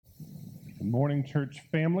Good morning, church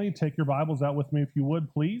family. Take your Bibles out with me if you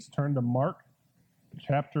would, please. Turn to Mark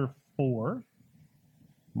chapter 4.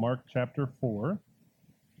 Mark chapter 4.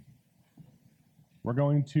 We're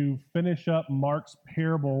going to finish up Mark's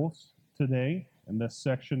parables today in this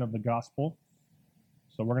section of the gospel.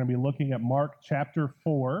 So we're going to be looking at Mark chapter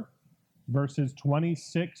 4, verses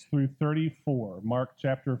 26 through 34. Mark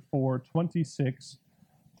chapter 4, 26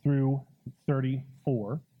 through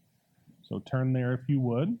 34. So turn there if you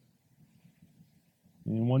would.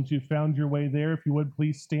 And once you've found your way there, if you would,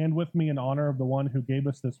 please stand with me in honor of the one who gave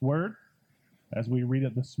us this word as we read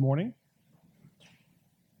it this morning.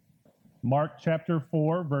 Mark chapter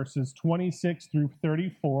 4, verses 26 through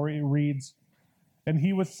 34, it reads, "And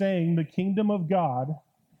he was saying, the kingdom of God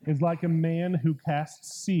is like a man who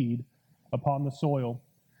casts seed upon the soil.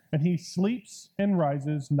 And he sleeps and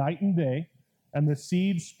rises night and day, and the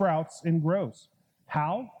seed sprouts and grows.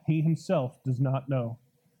 How? He himself does not know.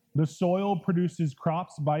 The soil produces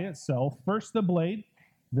crops by itself, first the blade,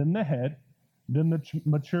 then the head, then the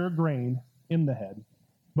mature grain in the head.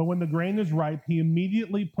 But when the grain is ripe, he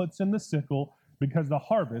immediately puts in the sickle because the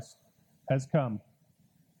harvest has come."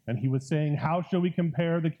 And he was saying, "How shall we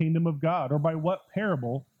compare the kingdom of God, or by what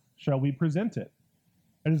parable shall we present it?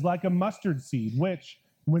 It is like a mustard seed, which,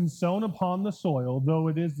 when sown upon the soil, though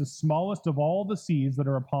it is the smallest of all the seeds that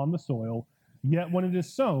are upon the soil, yet when it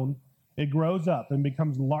is sown, it grows up and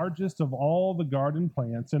becomes largest of all the garden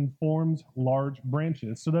plants and forms large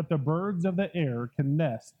branches, so that the birds of the air can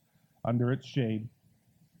nest under its shade."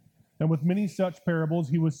 And with many such parables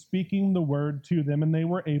he was speaking the word to them, and they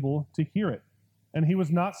were able to hear it. And he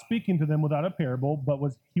was not speaking to them without a parable, but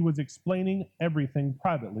he was explaining everything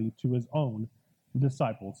privately to his own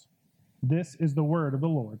disciples. This is the word of the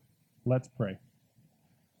Lord. Let's pray.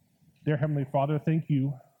 Dear Heavenly Father, thank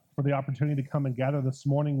you for the opportunity to come and gather this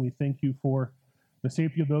morning. We thank you for the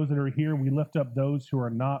safety of those that are here. We lift up those who are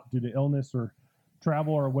not due to illness or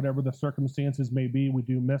travel or whatever the circumstances may be. We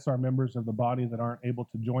do miss our members of the body that aren't able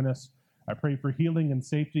to join us. I pray for healing and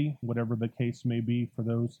safety, whatever the case may be, for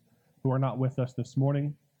those who are not with us this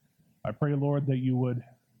morning. I pray, Lord, that you would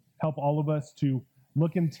help all of us to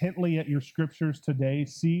look intently at your scriptures today,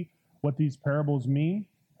 see what these parables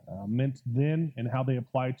meant then, and how they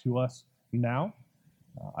apply to us now.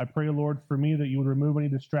 I pray, Lord, for me that you would remove any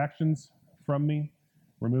distractions from me,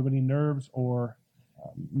 remove any nerves or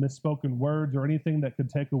misspoken words or anything that could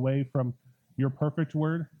take away from your perfect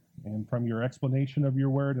word and from your explanation of your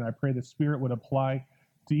word. And I pray the Spirit would apply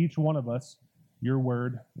to each one of us your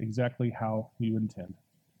word exactly how you intend.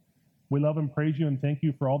 We love and praise you and thank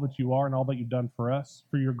you for all that you are and all that you've done for us,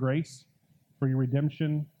 for your grace, for your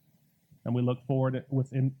redemption. And we look forward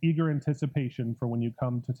with an eager anticipation for when you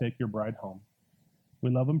come to take your bride home. We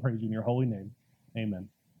love and praise you in your holy name. Amen.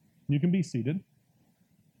 You can be seated.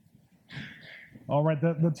 All right,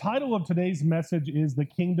 the title of today's message is The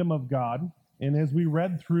Kingdom of God. And as we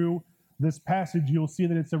read through this passage, you'll see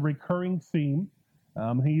that it's a recurring theme.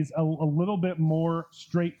 He's a little bit more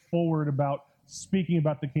straightforward about speaking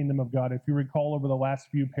about the kingdom of God. If you recall, over the last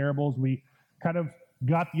few parables, we kind of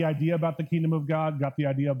got the idea about the kingdom of God, got the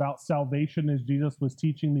idea about salvation as Jesus was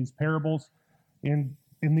teaching these parables. And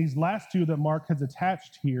in these last two that Mark has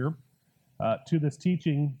attached here to this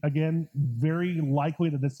teaching, again, very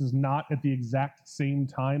likely that this is not at the exact same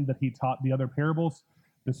time that he taught the other parables.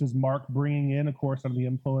 This is Mark bringing in, of course, under the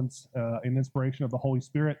influence and inspiration of the Holy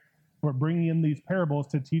Spirit, but bringing in these parables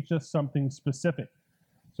to teach us something specific.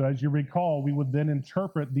 So as you recall, we would then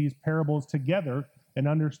interpret these parables together and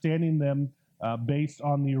understanding them based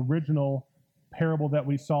on the original parable that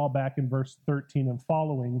we saw back in verse 13 and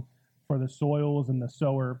following, for the soils and the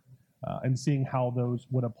sower, and seeing how those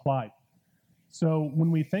would apply. So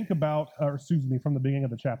when we think about, from the beginning of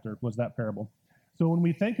the chapter was that parable. So when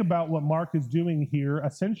we think about what Mark is doing here,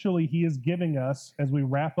 essentially he is giving us, as we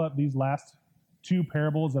wrap up these last two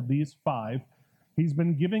parables of these five, he's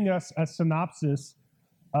been giving us a synopsis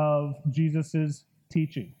of Jesus's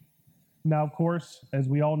teaching. Now, of course, as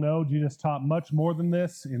we all know, Jesus taught much more than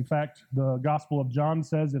this. In fact, the Gospel of John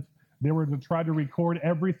says if they were to try to record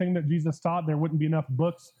everything that Jesus taught, there wouldn't be enough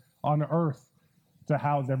books on earth to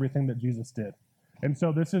house everything that Jesus did. And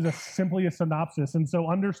so this is simply a synopsis. And so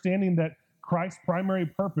understanding that Christ's primary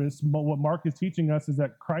purpose, what Mark is teaching us, is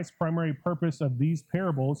that Christ's primary purpose of these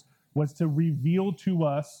parables was to reveal to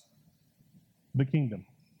us the kingdom,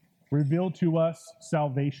 reveal to us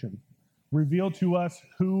salvation, reveal to us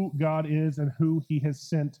who God is and who he has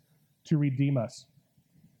sent to redeem us.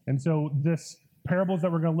 And so this parables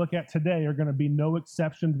that we're going to look at today are going to be no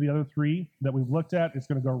exception to the other three that we've looked at. It's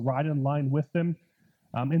going to go right in line with them.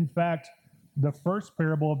 In fact, the first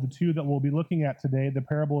parable of the two that we'll be looking at today, the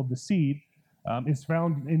parable of the seed, is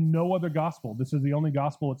found in no other gospel. This is the only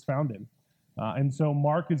gospel it's found in. And so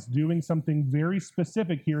Mark is doing something very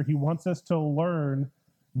specific here. He wants us to learn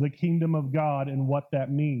the kingdom of God and what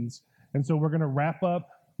that means. And so we're going to wrap up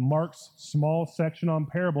Mark's small section on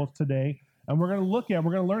parables today. And we're going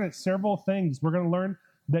to learn at several things. We're going to learn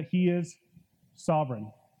that he is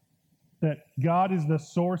sovereign, that God is the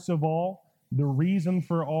source of all, the reason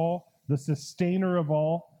for all, the sustainer of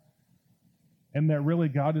all, and that really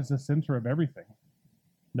God is the center of everything.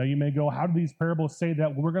 Now you may go, how do these parables say that?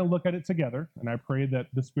 Well, we're going to look at it together, and I pray that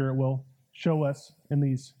the Spirit will show us in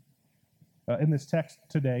this text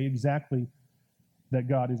today exactly that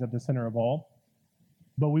God is at the center of all.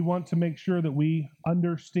 But we want to make sure that we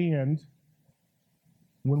understand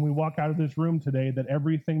when we walk out of this room today that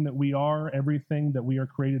everything that we are, everything that we are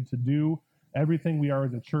created to do, everything we are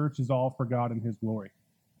as a church is all for God and his glory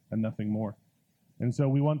and nothing more. And so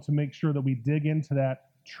we want to make sure that we dig into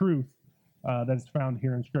that truth that is found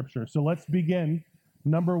here in Scripture. So let's begin.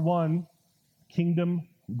 Number one, kingdom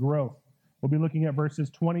growth. We'll be looking at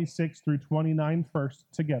verses 26 through 29 first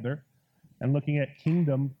together and looking at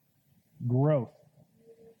kingdom growth.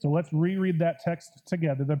 So let's reread that text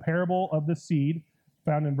together. The parable of the seed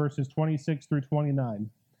found in verses 26 through 29.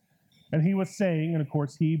 And he was saying, and of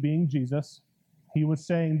course he being Jesus, he was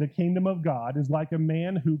saying, the kingdom of God is like a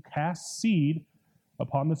man who casts seed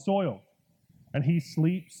upon the soil. And he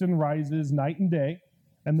sleeps and rises night and day,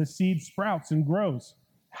 and the seed sprouts and grows.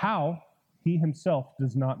 How? He himself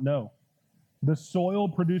does not know. The soil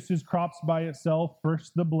produces crops by itself,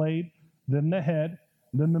 first the blade, then the head,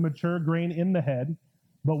 then the mature grain in the head.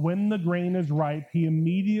 But when the grain is ripe, he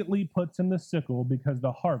immediately puts in the sickle because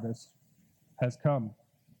the harvest has come.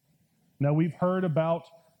 Now we've heard about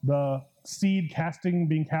the seed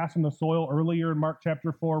being cast in the soil earlier in Mark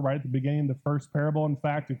chapter 4, right at the beginning. The first parable, in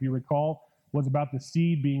fact, if you recall, was about the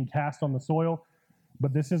seed being cast on the soil.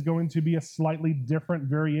 But this is going to be a slightly different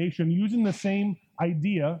variation using the same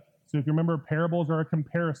idea. So if you remember, parables are a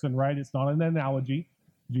comparison, right? It's not an analogy.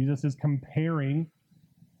 Jesus is comparing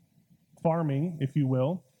farming, if you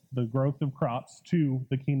will, the growth of crops to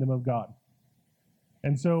the kingdom of God.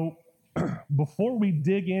 And so before we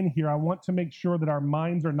dig in here, I want to make sure that our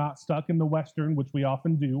minds are not stuck in the Western, which we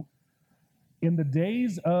often do. In the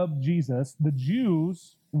days of Jesus, the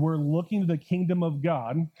Jews were looking to the kingdom of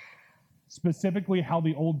God, specifically how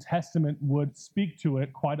the Old Testament would speak to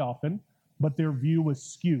it quite often, but their view was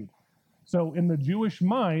skewed. So in the Jewish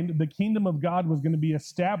mind, the kingdom of God was going to be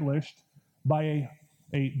established by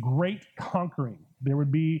a great conquering. There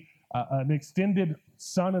would be an extended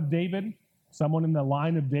son of David, someone in the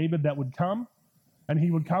line of David that would come, and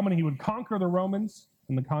he would come and he would conquer the Romans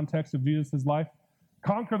in the context of Jesus' life,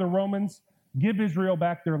 conquer the Romans, give Israel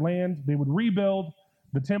back their land. They would rebuild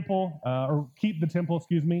the temple, or keep the temple,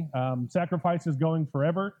 sacrifices going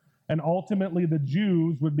forever. And ultimately, the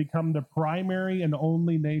Jews would become the primary and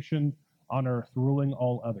only nation on earth, ruling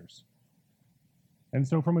all others. And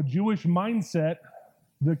so from a Jewish mindset,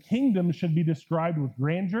 the kingdom should be described with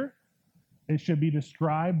grandeur. It should be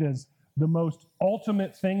described as the most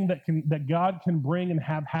ultimate thing that God can bring and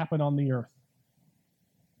have happen on the earth.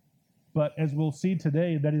 But as we'll see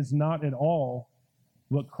today, that is not at all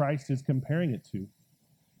what Christ is comparing it to.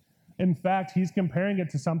 In fact, he's comparing it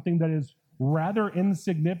to something that is rather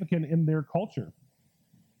insignificant in their culture.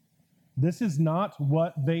 This is not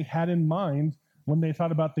what they had in mind when they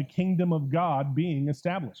thought about the kingdom of God being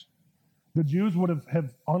established. The Jews would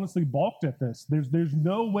have honestly balked at this. There's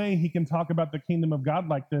no way he can talk about the kingdom of God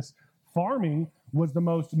like this. Farming was the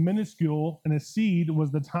most minuscule, and a seed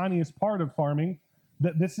was the tiniest part of farming.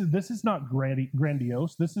 That this is not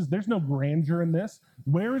grandiose. There's no grandeur in this.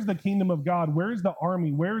 Where is the kingdom of God? Where is the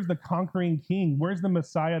army? Where is the conquering king? Where's the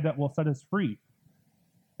Messiah that will set us free?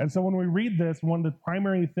 And so when we read this, one of the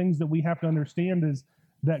primary things that we have to understand is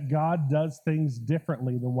that God does things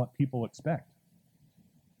differently than what people expect.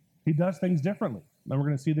 He does things differently. And we're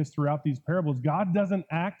going to see this throughout these parables. God doesn't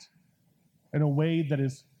act in a way that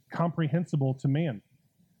is comprehensible to man.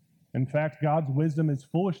 In fact, God's wisdom is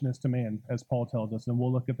foolishness to man, as Paul tells us, and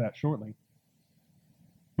we'll look at that shortly.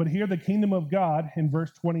 But here, the kingdom of God, in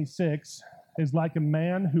verse 26, is like a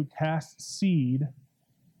man who casts seed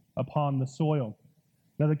upon the soil.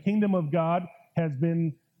 Now, the kingdom of God has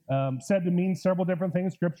been said to mean several different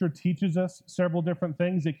things. Scripture teaches us several different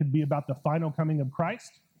things. It could be about the final coming of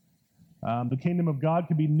Christ. The kingdom of God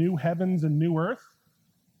could be new heavens and new earth.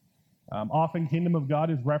 Often, kingdom of God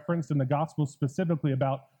is referenced in the gospel specifically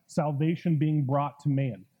about salvation being brought to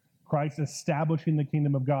man, Christ establishing the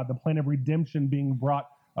kingdom of God, the plan of redemption being brought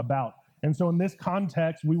about. And so in this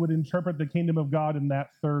context, we would interpret the kingdom of God in that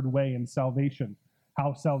third way, in salvation,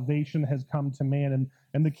 how salvation has come to man,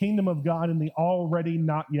 and the kingdom of God in the already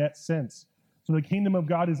not yet sense. So the kingdom of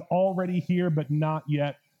God is already here, but not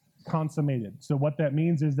yet consummated. So what that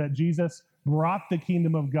means is that Jesus brought the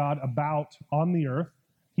kingdom of God about on the earth.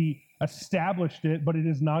 He established it, but it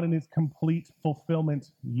is not in its complete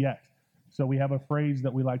fulfillment yet. So we have a phrase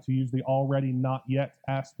that we like to use, the already not yet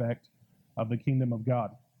aspect of the kingdom of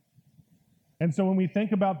God. And so when we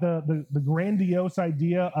think about the grandiose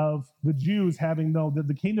idea of the Jews having, though, that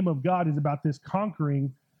the kingdom of God is about this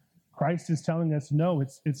conquering, Christ is telling us, no,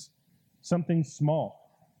 it's something small.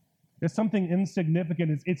 It's something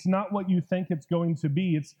insignificant. It's not what you think it's going to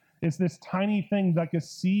be. It's this tiny thing like a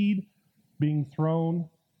seed being thrown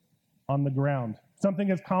on the ground.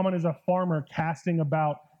 Something as common as a farmer casting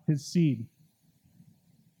about his seed.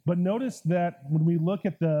 But notice that when we look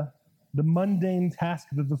at the mundane task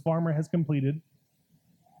that the farmer has completed,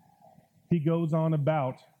 he goes on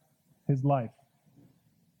about his life.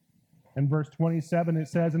 In verse 27, it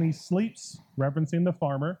says, and he sleeps, referencing the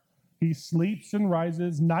farmer, he sleeps and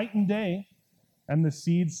rises night and day, and the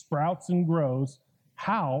seed sprouts and grows.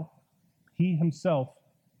 How? He himself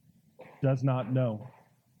does not know.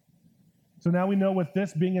 So now we know, with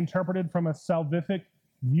this being interpreted from a salvific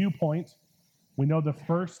viewpoint, we know the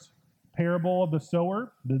first parable of the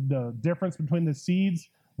sower, the difference between the seeds.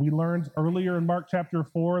 We learned earlier in Mark chapter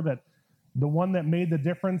 4 that the one that made the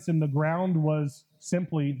difference in the ground was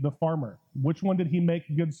simply the farmer. Which one did he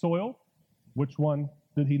make good soil? Which one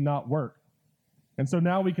did he not work? And so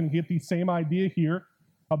now we can get the same idea here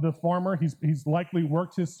of the farmer. He's likely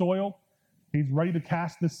worked his soil. He's ready to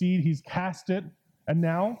cast the seed. He's cast it, and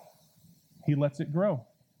now he lets it grow.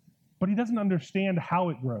 But he doesn't understand how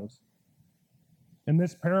it grows. In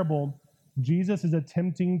this parable, Jesus is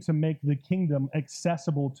attempting to make the kingdom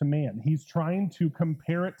accessible to man. He's trying to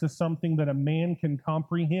compare it to something that a man can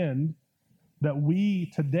comprehend, that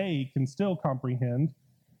we today can still comprehend,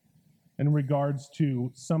 in regards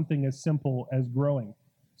to something as simple as growing.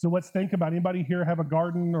 So let's think about, anybody here have a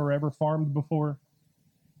garden or ever farmed before?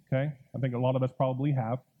 Okay, I think a lot of us probably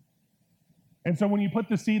have. And so when you put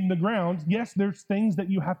the seed in the ground, yes, there's things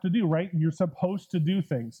that you have to do, right? You're supposed to do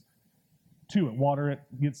things to it, water it,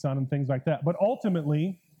 get sun and things like that. But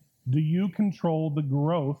ultimately, do you control the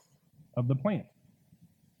growth of the plant?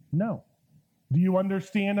 No. Do you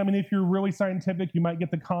understand? I mean, if you're really scientific, you might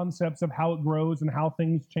get the concepts of how it grows and how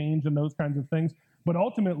things change and those kinds of things. But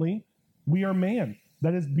ultimately, we are man.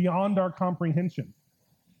 That is beyond our comprehension.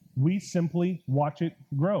 We simply watch it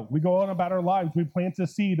grow. We go on about our lives. We plant a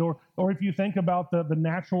seed. Or if you think about the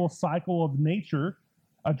natural cycle of nature,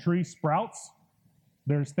 a tree sprouts.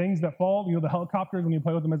 There's things that fall. You know, the helicopters, when you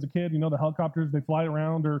play with them as a kid, you know, the helicopters, they fly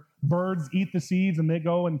around. Or birds eat the seeds and they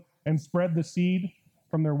go and spread the seed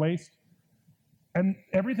from their waste. And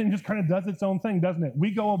everything just kind of does its own thing, doesn't it?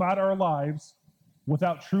 We go about our lives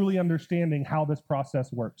without truly understanding how this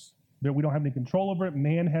process works. That we don't have any control over it.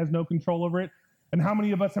 Man has no control over it. And how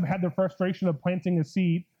many of us have had the frustration of planting a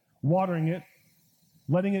seed, watering it,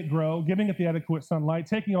 letting it grow, giving it the adequate sunlight,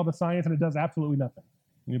 taking all the science, and it does absolutely nothing?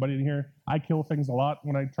 Anybody in here? I kill things a lot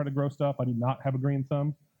when I try to grow stuff. I do not have a green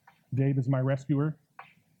thumb. Dave is my rescuer.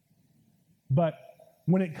 But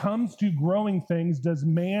when it comes to growing things, does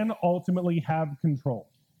man ultimately have control?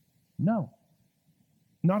 No,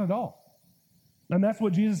 not at all. And that's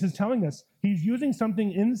what Jesus is telling us. He's using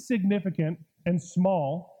something insignificant and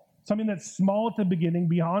small, something that's small at the beginning,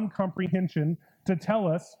 beyond comprehension, to tell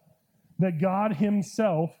us that God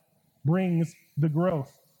himself brings the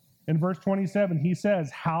growth. In verse 27, he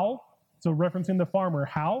says, how? So referencing the farmer,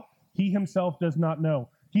 how? He himself does not know.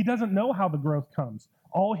 He doesn't know how the growth comes.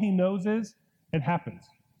 All he knows is it happens.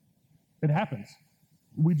 It happens.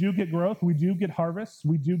 We do get growth. We do get harvests.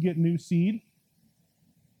 We do get new seed.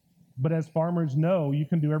 But as farmers know, you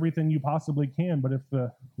can do everything you possibly can, but if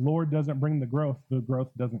the Lord doesn't bring the growth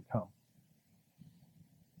doesn't come.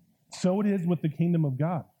 So it is with the kingdom of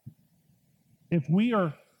God. If we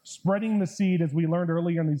are spreading the seed, as we learned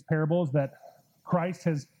earlier in these parables, that Christ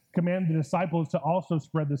has commanded the disciples to also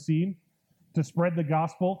spread the seed, to spread the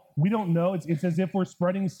gospel. We don't know. It's as if we're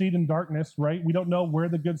spreading seed in darkness, right? We don't know where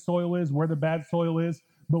the good soil is, where the bad soil is,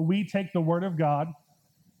 but we take the word of God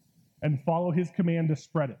and follow his command to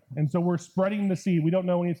spread it. And so we're spreading the seed. We don't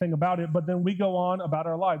know anything about it, but then we go on about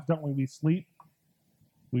our lives, don't we? We sleep,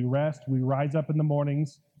 we rest, we rise up in the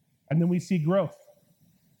mornings, and then we see growth.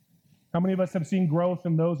 How many of us have seen growth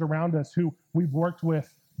in those around us who we've worked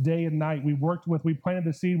with day and night? We planted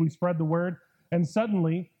the seed, we spread the word, and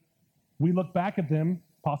suddenly we look back at them,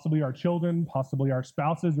 possibly our children, possibly our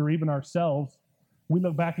spouses, or even ourselves. We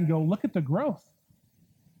look back and go, look at the growth.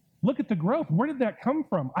 Look at the growth. Where did that come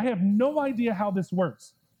from? I have no idea how this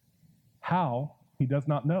works. How? He does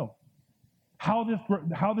not know. How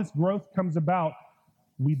this growth comes about,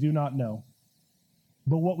 we do not know.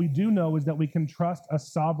 But what we do know is that we can trust a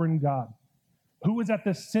sovereign God. Who is at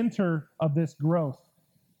the center of this growth?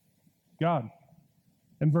 God.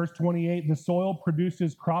 In verse 28, the soil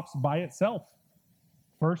produces crops by itself.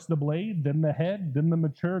 First the blade, then the head, then the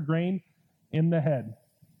mature grain in the head.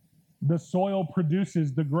 The soil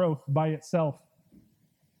produces the growth by itself.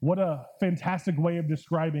 What a fantastic way of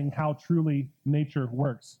describing how truly nature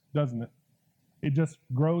works, doesn't it? It just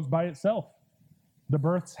grows by itself. The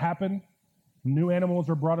births happen, new animals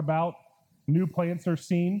are brought about, new plants are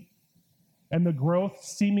seen, and the growth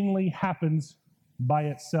seemingly happens by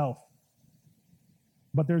itself.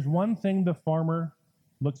 But there's one thing the farmer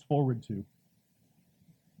looks forward to.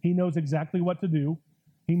 He knows exactly what to do.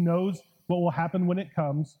 He knows what will happen when it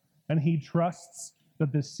comes, and he trusts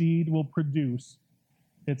that the seed will produce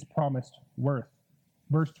its promised worth.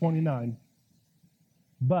 Verse 29,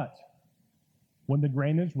 but when the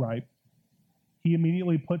grain is ripe, he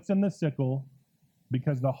immediately puts in the sickle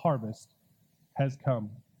because the harvest has come.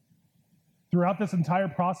 Throughout this entire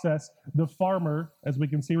process, the farmer, as we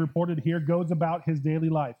can see reported here, goes about his daily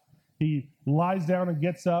life. He lies down and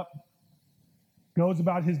gets up, goes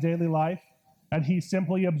about his daily life, and he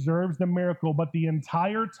simply observes the miracle. But the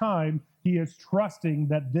entire time, he is trusting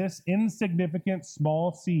that this insignificant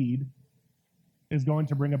small seed is going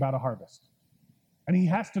to bring about a harvest. And he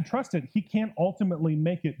has to trust it. He can't ultimately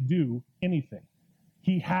make it do anything.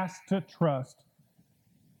 He has to trust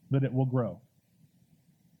that it will grow.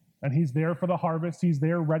 And he's there for the harvest. He's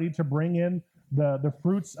there ready to bring in the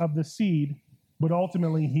fruits of the seed, but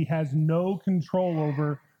ultimately he has no control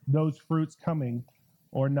over those fruits coming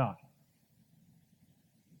or not.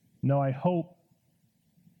 Now, I hope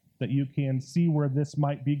that you can see where this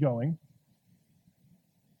might be going.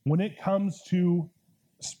 When it comes to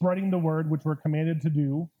spreading the word, which we're commanded to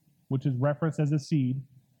do, which is referenced as a seed,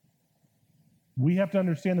 we have to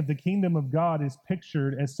understand that the kingdom of God is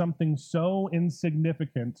pictured as something so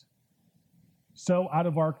insignificant, so out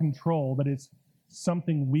of our control, that it's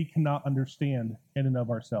something we cannot understand in and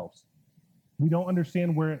of ourselves. We don't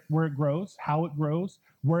understand where it grows, how it grows,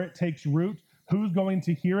 where it takes root, who's going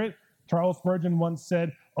to hear it. Charles Spurgeon once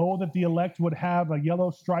said, "Oh, that the elect would have a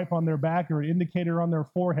yellow stripe on their back or an indicator on their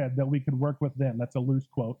forehead that we could work with them." That's a loose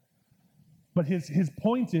quote. But his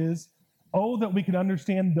point is, oh, that we could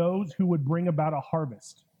understand those who would bring about a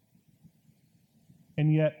harvest.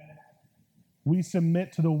 And yet, we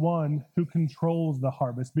submit to the one who controls the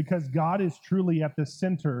harvest, because God is truly at the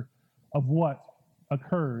center of what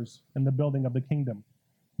occurs in the building of the kingdom.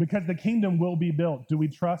 Because the kingdom will be built. Do we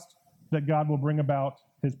trust that God will bring about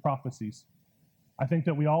his prophecies? I think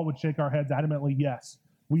that we all would shake our heads adamantly, yes.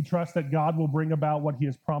 We trust that God will bring about what he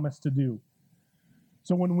has promised to do.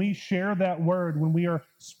 So when we share that word, when we are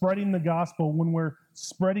spreading the gospel, when we're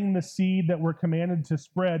spreading the seed that we're commanded to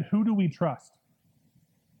spread, who do we trust?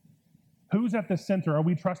 Who's at the center? Are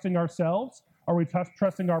we trusting ourselves? Are we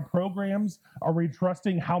trusting our programs? Are we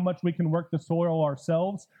trusting how much we can work the soil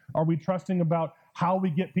ourselves? Are we trusting about how we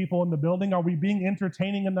get people in the building? Are we being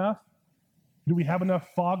entertaining enough? Do we have enough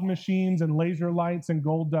fog machines and laser lights and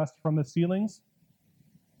gold dust from the ceilings?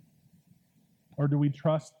 Or do we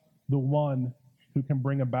trust the one who can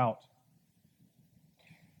bring about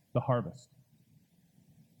the harvest?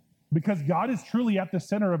 Because God is truly at the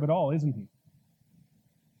center of it all, isn't he?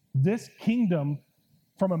 This kingdom,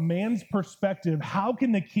 from a man's perspective, how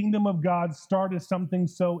can the kingdom of God start as something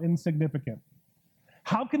so insignificant?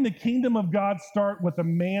 How can the kingdom of God start with a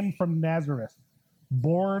man from Nazareth,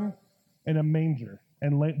 born in a manger,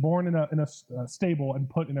 and born in a stable and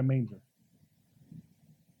put in a manger?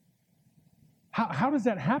 How does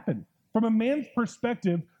that happen? From a man's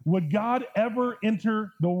perspective, would God ever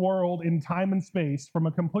enter the world in time and space from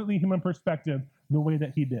a completely human perspective the way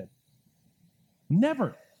that he did?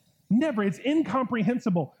 Never. Never. It's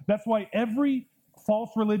incomprehensible. That's why every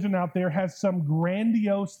false religion out there has some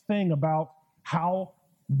grandiose thing about how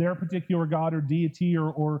their particular god or deity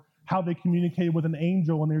or how they communicated with an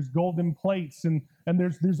angel, and there's golden plates, and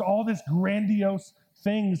there's all this grandiose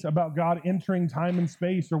things about God entering time and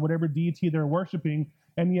space or whatever deity they're worshiping,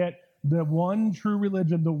 and yet the one true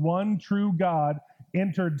religion, the one true God,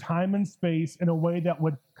 entered time and space in a way that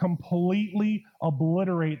would completely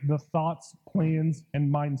obliterate the thoughts, plans,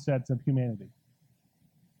 and mindsets of humanity.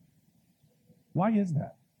 Why is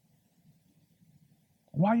that?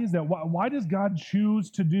 Why is that? Why does God choose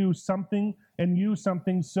to do something and use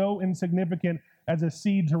something so insignificant as a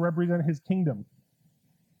seed to represent his kingdom?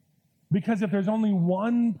 Because if there's only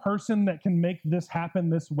one person that can make this happen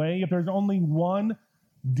this way, if there's only one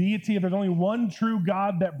deity, if there's only one true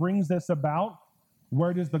God that brings this about,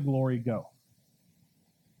 where does the glory go?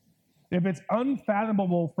 If it's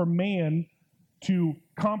unfathomable for man to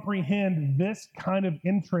comprehend this kind of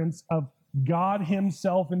entrance of God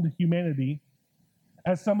himself into humanity,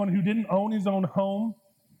 as someone who didn't own his own home,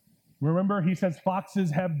 remember, he says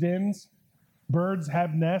foxes have dens, birds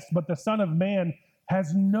have nests, but the Son of Man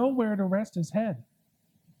has nowhere to rest his head.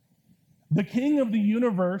 The King of the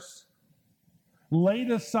universe laid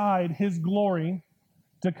aside his glory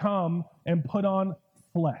to come and put on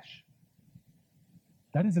flesh.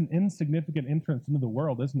 That is an insignificant entrance into the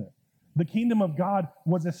world, isn't it? The kingdom of God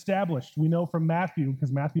was established. We know from Matthew,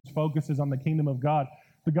 because Matthew's focus is on the kingdom of God.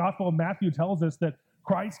 The Gospel of Matthew tells us that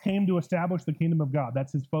Christ came to establish the kingdom of God.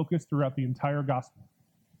 That's his focus throughout the entire gospel.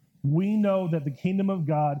 We know that the kingdom of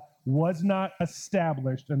God was not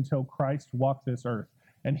established until Christ walked this earth.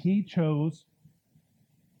 And he chose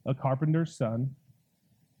a carpenter's son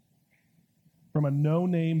from a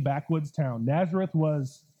no-name backwoods town. Nazareth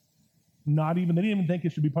was they didn't even think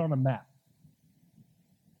it should be put on a map.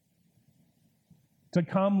 To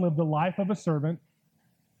come live the life of a servant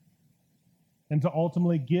and to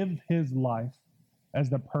ultimately give his life as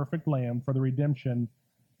the perfect lamb for the redemption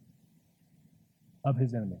of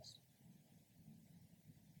his enemies.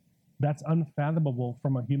 That's unfathomable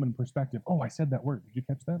from a human perspective. Oh, I said that word. Did you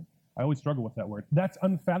catch that? I always struggle with that word. That's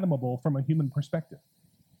unfathomable from a human perspective.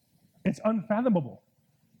 It's unfathomable.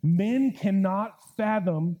 Men cannot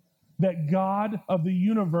fathom that God of the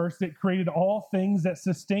universe that created all things, that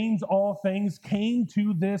sustains all things, came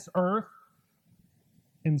to this earth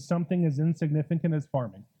in something as insignificant as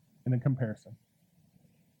farming in a comparison.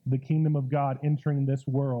 The kingdom of God entering this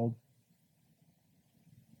world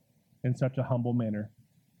in such a humble manner.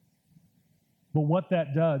 But what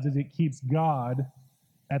that does is it keeps God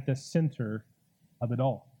at the center of it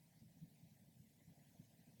all.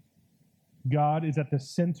 God is at the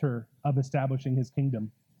center of establishing his kingdom.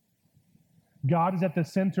 God is at the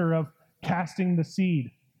center of casting the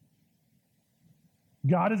seed.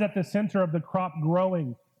 God is at the center of the crop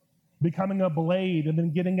growing, becoming a blade, and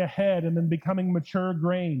then getting a head, and then becoming mature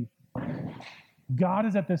grain. God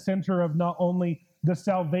is at the center of not only the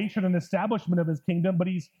salvation and establishment of his kingdom, but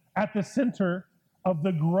he's at the center of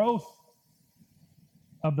the growth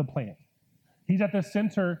of the plant. He's at the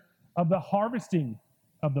center of the harvesting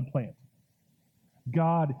of the plant.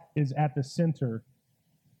 God is at the center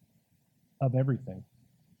of everything.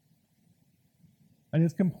 And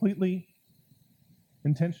it's completely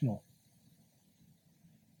intentional.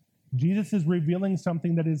 Jesus is revealing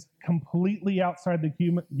something that is completely outside the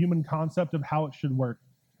human concept of how it should work.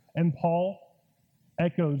 And Paul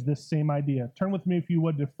echoes this same idea. Turn with me, if you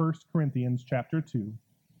would, to 1 Corinthians chapter 2.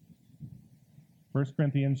 1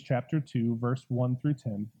 Corinthians chapter 2, verse 1 through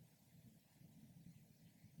 10.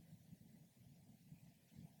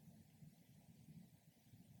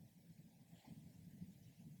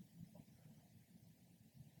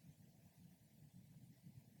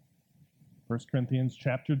 First Corinthians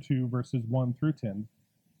chapter 2, verses 1 through 10.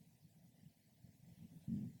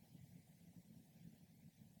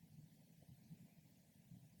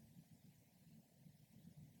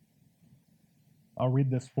 I'll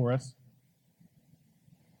read this for us.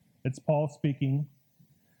 It's Paul speaking.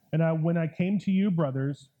 And when I came to you,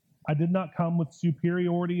 brothers, I did not come with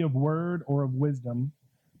superiority of word or of wisdom,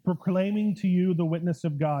 proclaiming to you the witness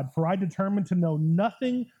of God. For I determined to know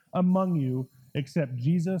nothing among you except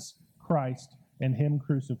Jesus Christ and him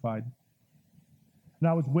crucified. And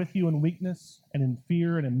I was with you in weakness and in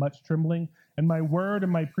fear and in much trembling. And my word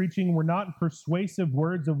and my preaching were not persuasive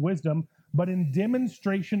words of wisdom, but in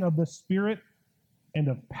demonstration of the Spirit and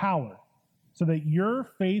of power, so that your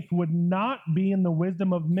faith would not be in the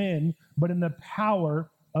wisdom of men, but in the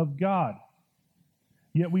power of God.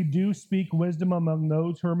 Yet we do speak wisdom among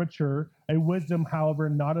those who are mature, a wisdom, however,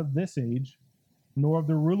 not of this age, nor of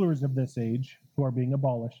the rulers of this age who are being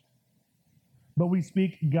abolished. But we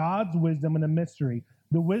speak God's wisdom in a mystery,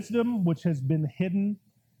 the wisdom which has been hidden,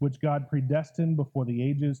 which God predestined before the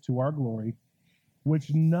ages to our glory,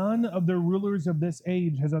 which none of the rulers of this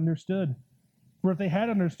age has understood. For if they had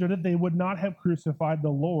understood it, they would not have crucified the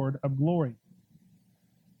Lord of glory.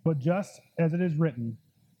 But just as it is written,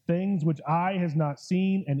 things which eye has not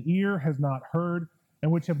seen and ear has not heard,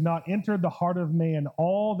 and which have not entered the heart of man,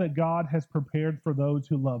 all that God has prepared for those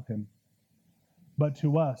who love him. But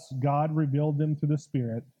to us, God revealed them through the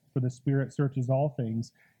Spirit, for the Spirit searches all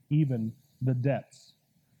things, even the depths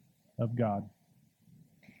of God.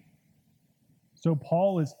 So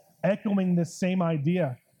Paul is echoing this same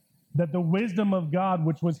idea. That the wisdom of God,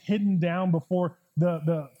 which was hidden down before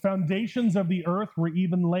the foundations of the earth were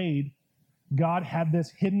even laid, God had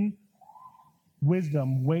this hidden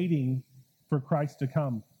wisdom waiting for Christ to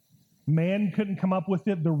come. Man couldn't come up with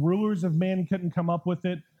it. The rulers of man couldn't come up with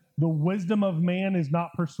it. The wisdom of man is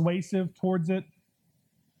not persuasive towards it.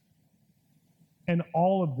 And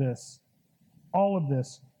all of this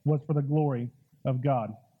was for the glory of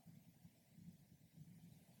God.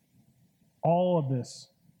 All of this,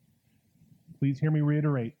 please hear me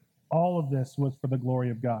reiterate, all of this was for the glory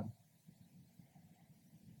of God.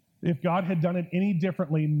 If God had done it any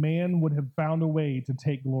differently, man would have found a way to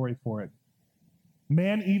take glory for it.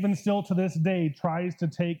 Man, even still to this day, tries to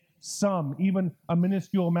take some, even a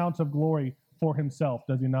minuscule amount of glory for himself,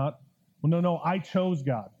 does he not? Well, no, I chose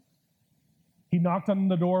God. He knocked on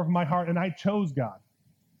the door of my heart and I chose God.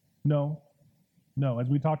 No, as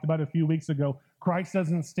we talked about a few weeks ago, Christ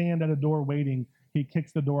doesn't stand at a door waiting. He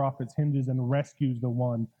kicks the door off its hinges and rescues the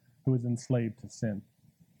one who is enslaved to sin.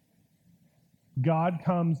 God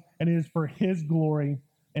comes and it is for his glory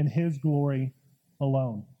and his glory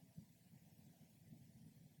alone.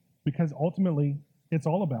 Because ultimately, it's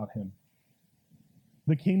all about him.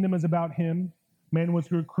 The kingdom is about him. Man was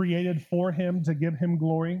created for him to give him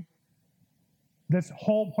glory. This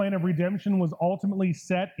whole plan of redemption was ultimately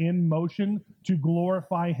set in motion to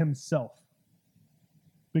glorify himself.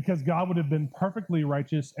 Because God would have been perfectly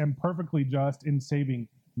righteous and perfectly just in saving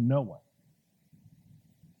no one.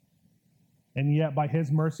 And yet, by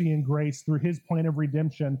his mercy and grace, through his plan of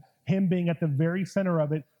redemption, him being at the very center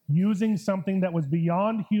of it, using something that was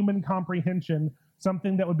beyond human comprehension,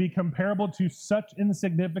 something that would be comparable to such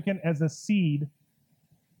insignificant as a seed,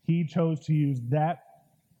 he chose to use that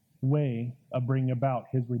way of bringing about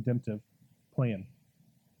his redemptive plan.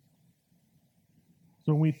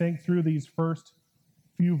 So when we think through these first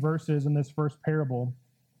few verses in this first parable,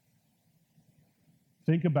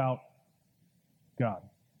 think about God.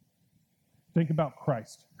 Think about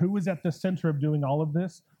Christ. Who is at the center of doing all of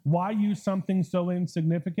this? Why use something so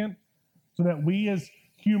insignificant? So that we as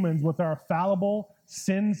humans with our fallible,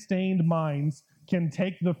 sin-stained minds can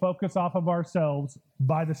take the focus off of ourselves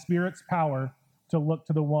by the Spirit's power to look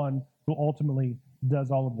to the one who ultimately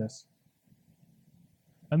does all of this.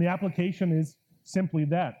 And the application is simply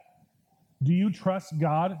that. Do you trust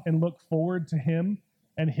God and look forward to him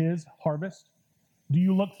and his harvest? Do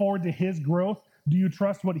you look forward to his growth? Do you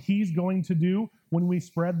trust what he's going to do when we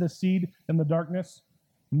spread the seed in the darkness,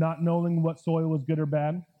 not knowing what soil was good or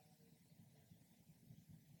bad?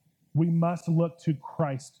 We must look to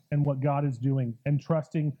Christ and what God is doing and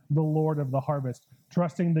trusting the Lord of the harvest,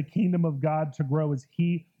 trusting the kingdom of God to grow as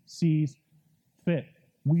he sees fit.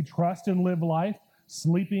 We trust and live life,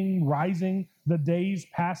 sleeping, rising, the days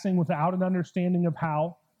passing without an understanding of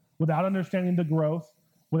how, without understanding the growth,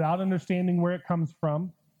 without understanding where it comes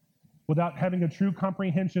from, without having a true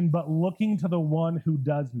comprehension, but looking to the one who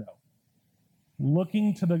does know.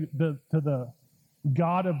 Looking to the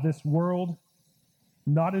God of this world,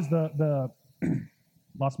 not as the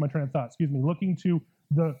lost my train of thought, looking to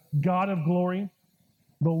the God of glory,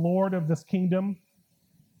 the Lord of this kingdom,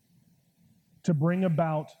 to bring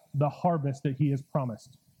about the harvest that he has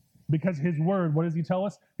promised. Because his word, what does he tell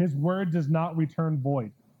us? His word does not return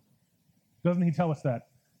void. Doesn't he tell us that?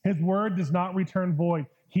 His word does not return void.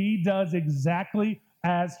 He does exactly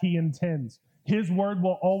as he intends. His word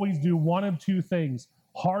will always do one of two things: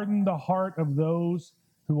 harden the heart of those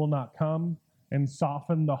who will not come, and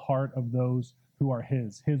soften the heart of those who are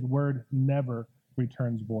his. His word never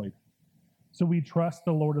returns void. So we trust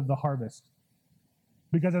the Lord of the harvest.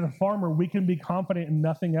 Because as a farmer, we can be confident in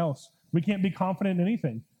nothing else. We can't be confident in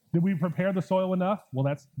anything. Did we prepare the soil enough? Well,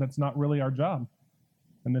 that's not really our job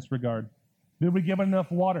in this regard. Did we give it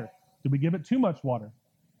enough water? Did we give it too much water?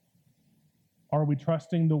 Are we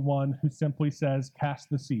trusting the one who simply says, cast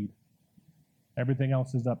the seed? Everything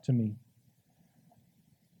else is up to me.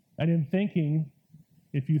 And in thinking,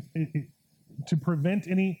 to prevent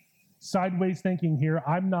any sideways thinking here,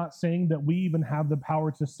 I'm not saying that we even have the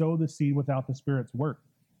power to sow the seed without the Spirit's work.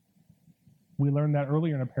 We learned that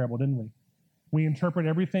earlier in a parable, didn't we? We interpret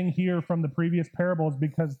everything here from the previous parables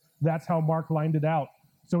because that's how Mark lined it out.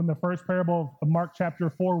 So in the first parable of Mark chapter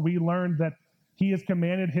 4, we learned that he has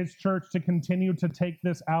commanded his church to continue to take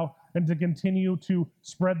this out and to continue to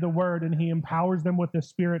spread the word, and he empowers them with the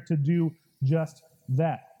Spirit to do just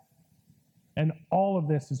that. And all of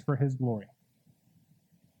this is for his glory.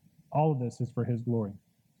 All of this is for his glory.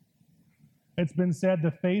 It's been said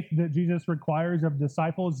the faith that Jesus requires of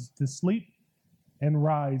disciples is to sleep and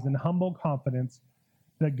rise in humble confidence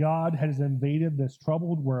that God has invaded this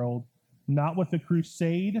troubled world, not with a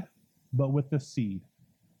crusade, but with the seed.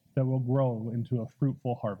 that will grow into a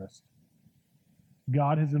fruitful harvest.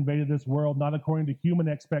 God has invaded this world not according to human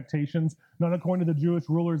expectations, not according to the Jewish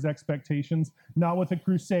rulers' expectations, not with a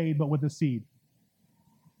crusade, but with a seed.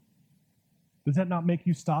 Does that not make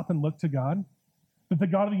you stop and look to God? That the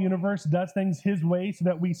God of the universe does things his way so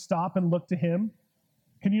that we stop and look to him?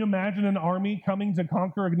 Can you imagine an army coming to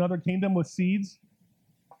conquer another kingdom with seeds?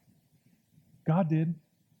 God did.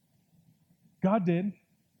 God did.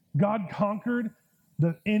 God conquered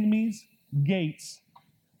the enemy's gates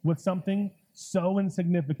with something so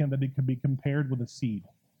insignificant that it could be compared with a seed.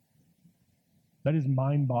 That is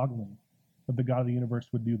mind-boggling that the God of the universe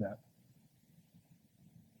would do that.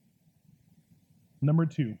 Number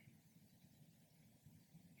 2,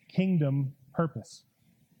 kingdom purpose.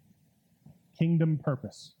 Kingdom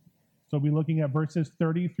purpose. So we'll be looking at verses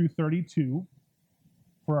 30 through 32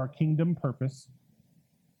 for our kingdom purpose.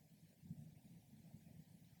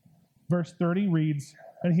 Verse 30 reads,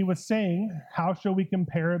 "And he was saying, how shall we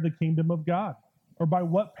compare the kingdom of God? Or by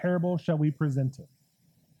what parable shall we present it?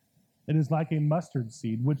 It is like a mustard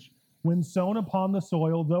seed, which when sown upon the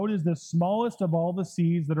soil, though it is the smallest of all the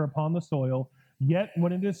seeds that are upon the soil, yet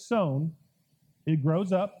when it is sown, it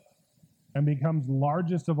grows up and becomes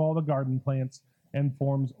largest of all the garden plants and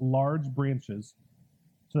forms large branches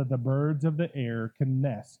so that the birds of the air can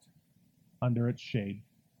nest under its shade."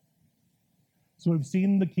 So we've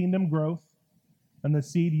seen the kingdom growth and the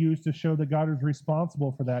seed used to show that God is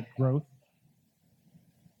responsible for that growth.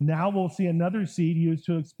 Now we'll see another seed used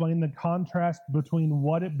to explain the contrast between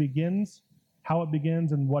what it begins, how it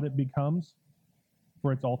begins, and what it becomes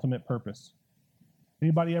for its ultimate purpose.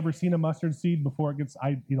 Anybody ever seen a mustard seed before it gets,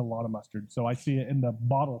 I eat a lot of mustard, so I see it in the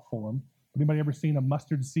bottle form. Anybody ever seen a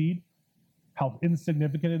mustard seed? How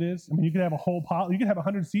insignificant it is? I mean, you could have a whole pile, you could have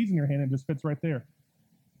 100 seeds in your hand and it just fits right there,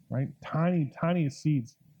 right? Tiny, tiny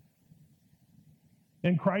seeds.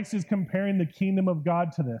 And Christ is comparing the kingdom of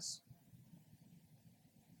God to this.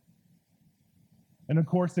 And of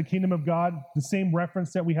course, the kingdom of God, the same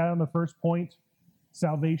reference that we had on the first point,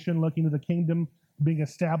 salvation, looking to the kingdom being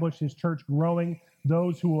established, his church growing,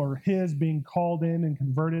 those who are his being called in and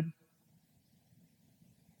converted.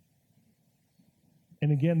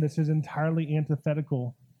 And again, this is entirely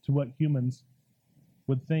antithetical to what humans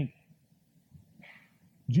would think.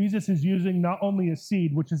 Jesus is using not only a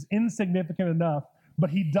seed, which is insignificant enough, but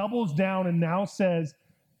he doubles down and now says,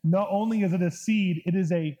 not only is it a seed, it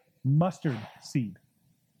is a mustard seed.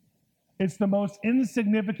 It's the most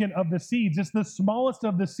insignificant of the seeds. It's the smallest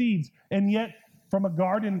of the seeds. And yet, from a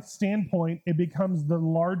garden standpoint, it becomes the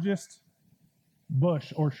largest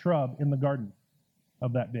bush or shrub in the garden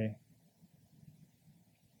of that day.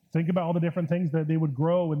 Think about all the different things that they would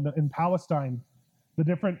grow in Palestine, the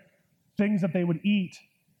different things that they would eat.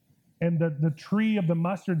 And the tree of the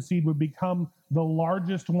mustard seed would become the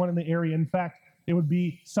largest one in the area. In fact, it would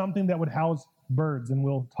be something that would house birds, and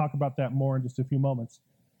we'll talk about that more in just a few moments.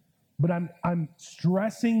 But I'm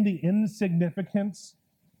stressing the insignificance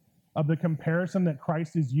of the comparison that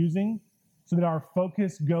Christ is using so that our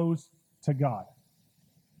focus goes to God.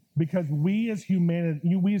 Because we as humans,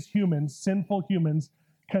 sinful humans,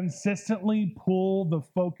 consistently pull the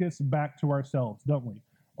focus back to ourselves, don't we?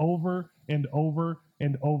 Over and over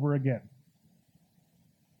and over again.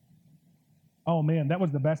 Oh man, that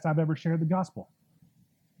was the best I've ever shared the gospel.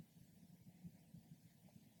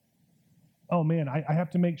 Oh man, I have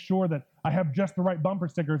to make sure that I have just the right bumper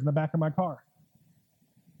stickers in the back of my car.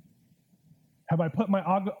 Have I put my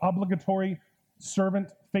obligatory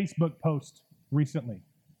servant Facebook post recently?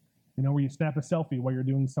 You know, where you snap a selfie while you're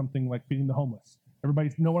doing something like feeding the homeless. Everybody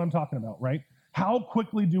know what I'm talking about, right? How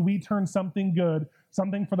quickly do we turn something good,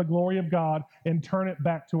 something for the glory of God, and turn it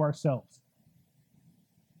back to ourselves?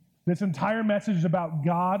 This entire message is about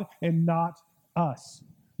God and not us.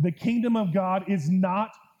 The kingdom of God is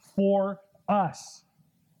not for us.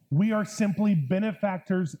 We are simply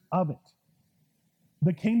benefactors of it.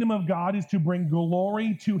 The kingdom of God is to bring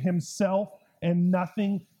glory to himself and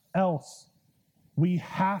nothing else. We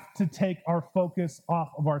have to take our focus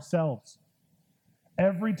off of ourselves.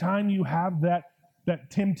 Every time you have that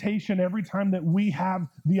temptation, every time that we have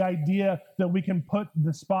the idea that we can put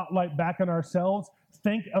the spotlight back on ourselves,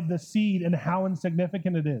 think of the seed and how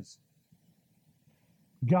insignificant it is.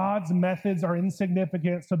 God's methods are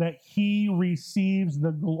insignificant so that he receives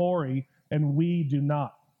the glory and we do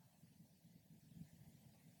not.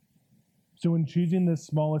 So in choosing the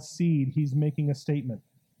smallest seed, he's making a statement.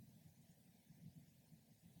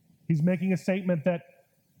 He's making a statement that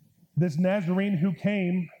this Nazarene who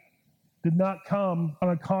came did not come on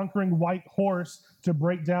a conquering white horse to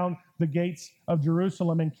break down the gates of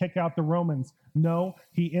Jerusalem and kick out the Romans. No,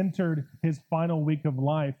 he entered his final week of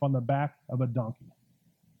life on the back of a donkey.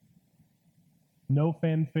 No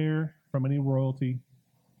fanfare from any royalty.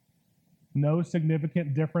 No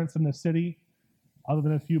significant difference in the city other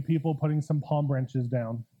than a few people putting some palm branches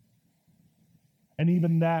down. And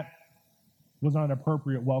even that was not an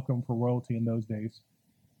appropriate welcome for royalty in those days.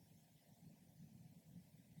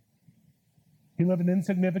 He lived an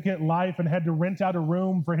insignificant life and had to rent out a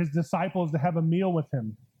room for his disciples to have a meal with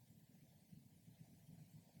him.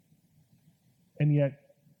 And yet,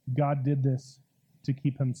 God did this to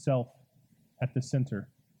keep himself at the center.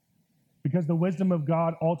 Because the wisdom of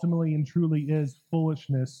God ultimately and truly is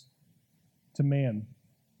foolishness to man.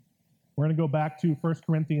 We're going to go back to 1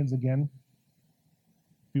 Corinthians again.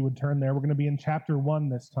 If you would turn there, we're going to be in chapter 1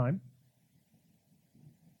 this time.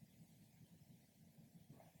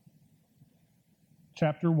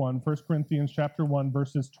 Chapter 1, 1 Corinthians chapter 1,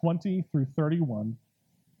 verses 20 through 31.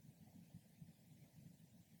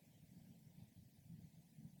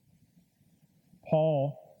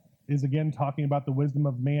 Paul is again talking about the wisdom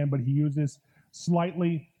of man, but he uses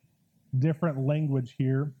slightly different language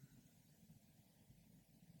here.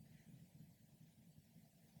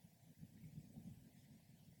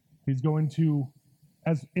 He's going to,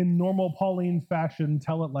 as in normal Pauline fashion,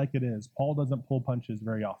 tell it like it is. Paul doesn't pull punches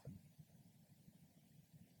very often.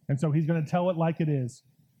 And so he's going to tell it like it is.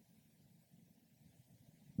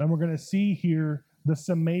 Then we're going to see here the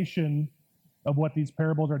summation of what these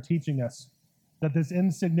parables are teaching us. That this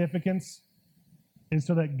insignificance is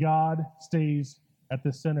so that God stays at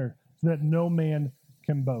the center, so that no man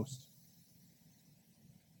can boast.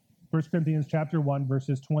 1 Corinthians chapter 1,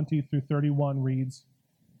 verses 20 through 31 reads,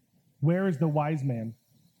 "Where is the wise man?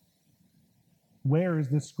 Where is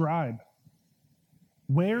the scribe?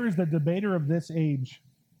 Where is the debater of this age?"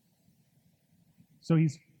 So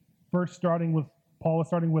he's first Paul is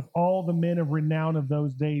starting with all the men of renown of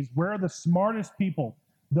those days. Where are the smartest people?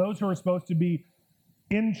 Those who are supposed to be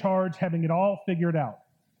in charge, having it all figured out.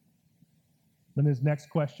 Then his next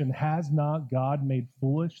question, has not God made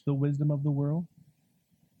foolish the wisdom of the world?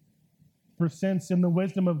 For since in the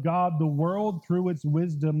wisdom of God, the world through its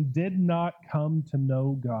wisdom did not come to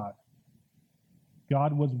know God,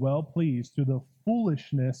 God was well pleased through the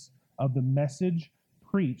foolishness of the message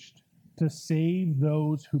preached to save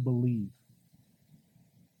those who believe.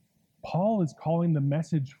 Paul is calling the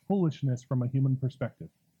message foolishness from a human perspective.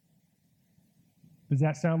 Does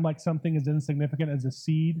that sound like something as insignificant as a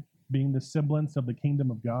seed being the semblance of the kingdom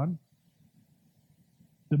of God?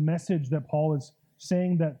 The message that Paul is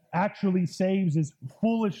saying that actually saves is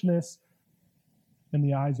foolishness in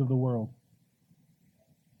the eyes of the world.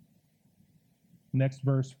 Next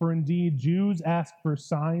verse, "For indeed Jews ask for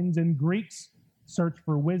signs and Greeks search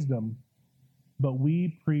for wisdom, but we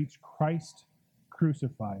preach Christ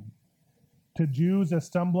crucified. To Jews a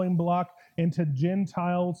stumbling block, and to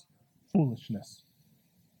Gentiles foolishness.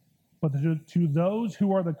 But to those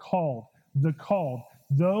who are the called,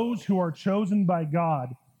 those who are chosen by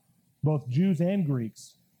God, both Jews and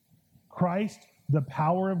Greeks, Christ, the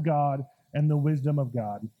power of God and the wisdom of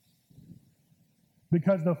God.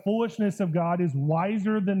 Because the foolishness of God is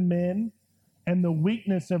wiser than men, and the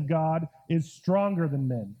weakness of God is stronger than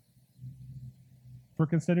men. For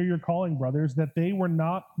consider your calling, brothers, that there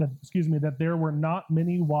were not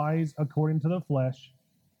many wise according to the flesh,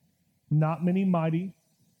 not many mighty,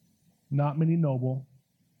 not many noble,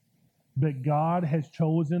 but God has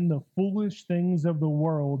chosen the foolish things of the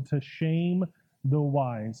world to shame the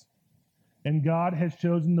wise. And God has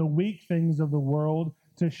chosen the weak things of the world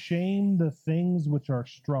to shame the things which are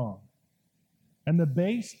strong. And the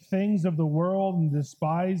base things of the world and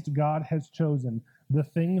despised God has chosen, the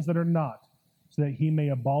things that are not, so that he may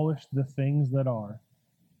abolish the things that are,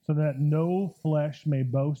 so that no flesh may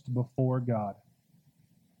boast before God.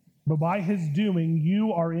 But by his doing,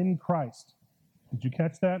 you are in Christ. Did you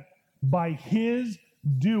catch that? By his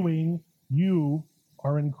doing, you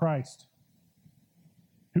are in Christ,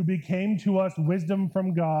 who became to us wisdom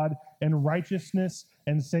from God and righteousness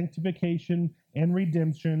and sanctification and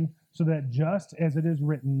redemption, so that just as it is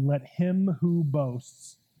written, let him who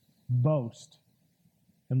boasts, boast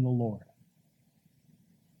in the Lord.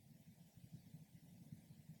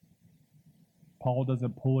 Paul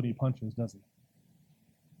doesn't pull any punches, does he?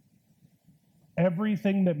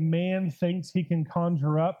 Everything that man thinks he can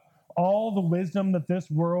conjure up, all the wisdom that this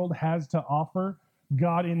world has to offer,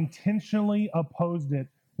 God intentionally opposed it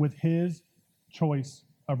with his choice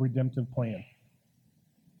of redemptive plan.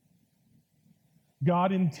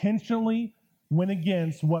 God intentionally went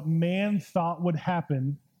against what man thought would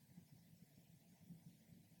happen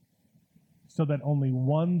so that only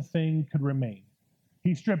one thing could remain.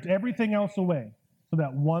 He stripped everything else away so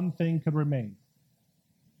that one thing could remain: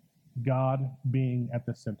 God being at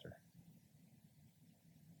the center.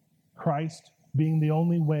 Christ being the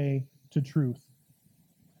only way to truth.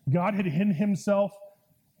 God had hidden himself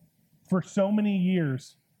for so many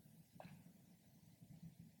years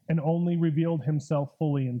and only revealed himself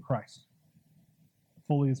fully in Christ,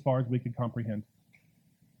 fully as far as we could comprehend.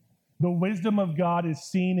 The wisdom of God is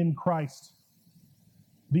seen in Christ.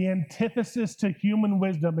 The antithesis to human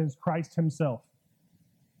wisdom is Christ himself.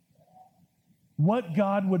 What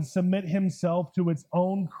God would submit himself to its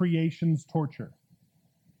own creation's torture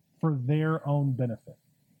for their own benefit?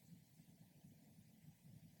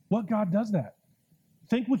 What God does that?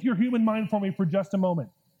 Think with your human mind for me for just a moment.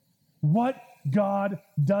 What God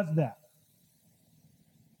does that?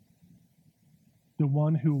 The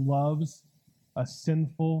one who loves a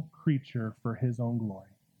sinful creature for his own glory.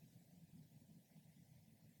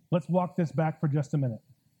 Let's walk this back for just a minute.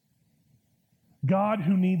 God,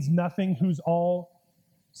 who needs nothing, who's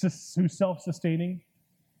self-sustaining.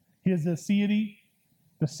 He has the aseity,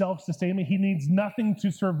 the self-sustainment. He needs nothing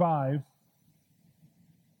to survive.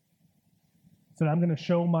 Said, I'm going to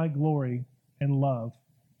show my glory and love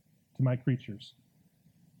to my creatures.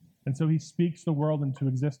 And so he speaks the world into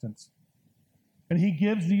existence. And he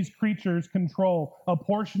gives these creatures control, a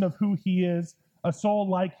portion of who he is, a soul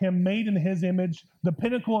like him, made in his image, the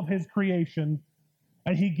pinnacle of his creation.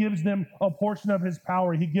 And he gives them a portion of his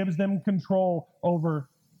power. He gives them control over,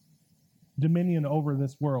 dominion over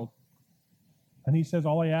this world. And he says,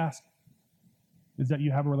 all I ask is that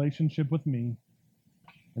you have a relationship with me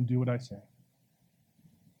and do what I say.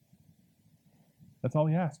 That's all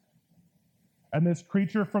he asks. And this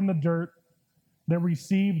creature from the dirt that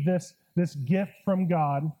received this gift from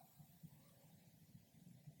God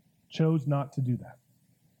chose not to do that.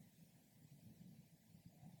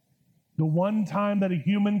 The one time that a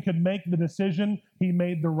human could make the decision, he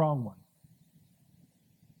made the wrong one.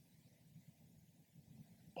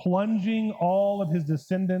 Plunging all of his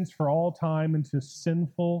descendants for all time into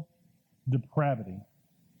sinful depravity.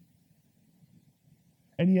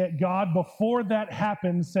 And yet God, before that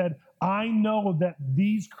happened, said, I know that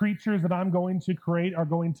these creatures that I'm going to create are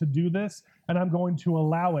going to do this, and I'm going to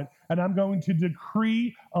allow it, and I'm going to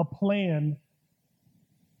decree a plan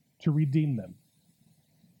to redeem them.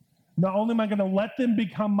 Not only am I going to let them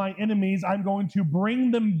become my enemies, I'm going to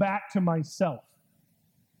bring them back to myself.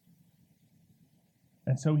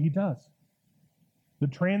 And so he does. The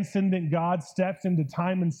transcendent God steps into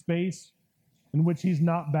time and space in which he's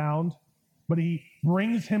not bound, but he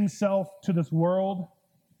brings himself to this world,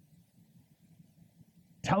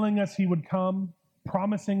 telling us he would come,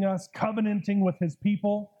 promising us, covenanting with his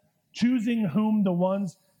people, choosing whom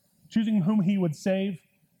he would save,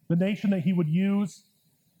 the nation that he would use.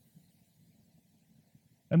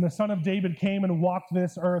 And the Son of David came and walked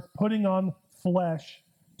this earth, putting on flesh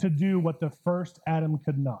to do what the first Adam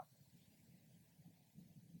could not.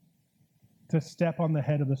 To step on the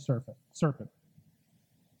head of the serpent.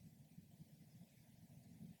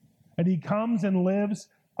 And he comes and lives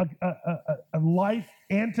a life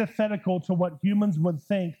antithetical to what humans would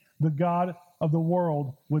think the God of the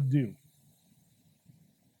world would do.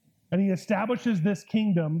 And he establishes this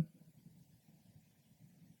kingdom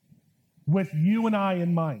with you and I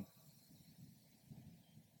in mind.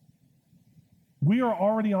 We are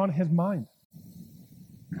already on his mind.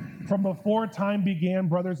 From before time began,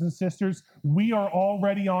 brothers and sisters, we are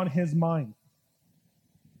already on his mind.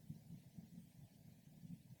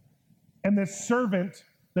 And this servant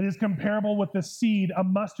that is comparable with the seed, a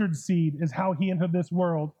mustard seed, is how he entered this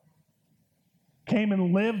world, came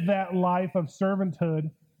and lived that life of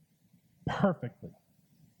servanthood perfectly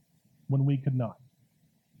when we could not.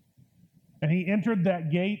 And he entered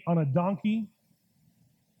that gate on a donkey.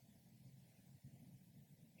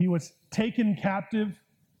 He was taken captive,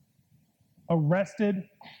 arrested,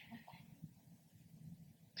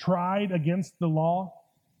 tried against the law.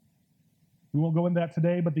 We won't go into that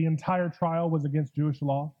today, but the entire trial was against Jewish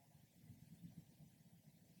law.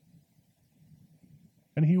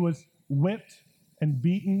 And he was whipped and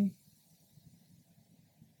beaten,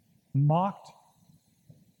 mocked,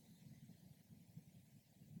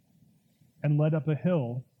 and led up a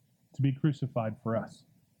hill to be crucified for us.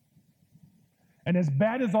 And as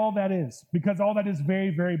bad as all that is, because all that is very,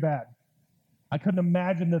 very bad, I couldn't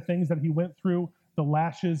imagine the things that he went through, the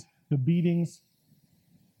lashes, the beatings.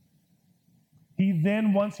 He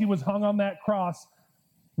then, once he was hung on that cross,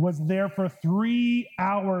 was there for 3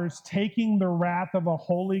 hours taking the wrath of a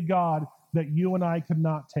holy God that you and I could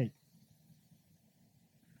not take.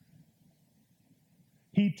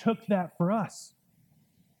 He took that for us.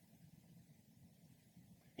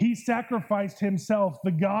 He sacrificed himself.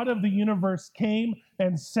 The God of the universe came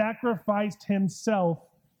and sacrificed himself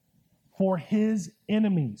for his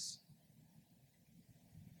enemies.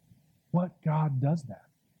 What God does that?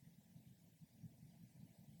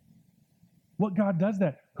 What God does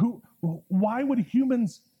that? Why would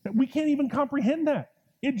humans, we can't even comprehend that.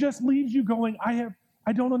 It just leaves you going, I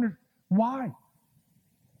don't understand. Why?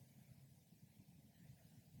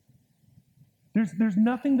 There's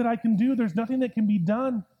nothing that I can do. There's nothing that can be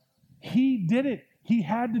done. He did it. He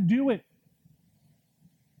had to do it.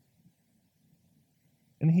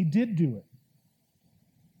 And he did do it.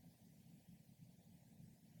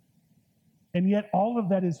 And yet all of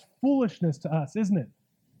that is foolishness to us, isn't it?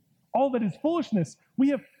 All that is foolishness.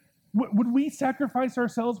 Would we sacrifice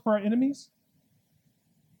ourselves for our enemies?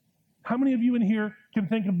 How many of you in here can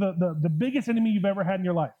think of the biggest enemy you've ever had in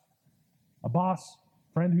your life? A boss,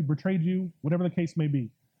 friend who betrayed you, whatever the case may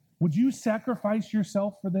be. Would you sacrifice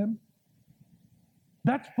yourself for them?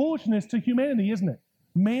 That's foolishness to humanity, isn't it?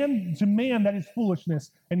 Man to man, that is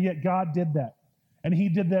foolishness. And yet God did that. And he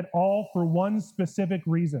did that all for one specific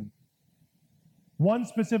reason. One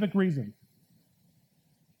specific reason.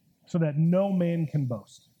 So that no man can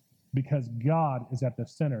boast. Because God is at the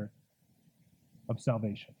center of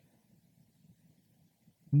salvation.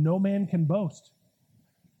 No man can boast.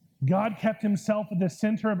 God kept himself at the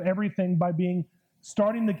center of everything by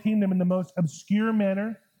starting the kingdom in the most obscure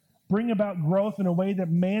manner, bring about growth in a way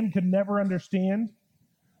that man could never understand,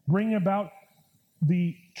 bring about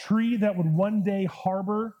the tree that would one day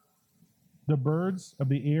harbor the birds of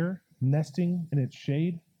the air nesting in its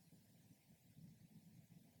shade.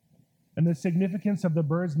 And the significance of the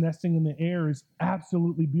birds nesting in the air is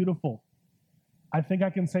absolutely beautiful. I think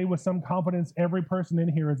I can say with some confidence every person in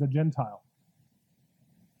here is a Gentile.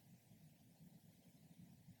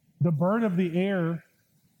 The bird of the air,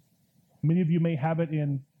 many of you may have it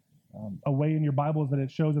in a way in your Bibles that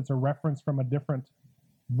it shows it's a reference from a different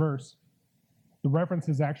verse. The reference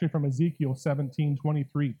is actually from Ezekiel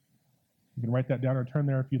 17:23. You can write that down or turn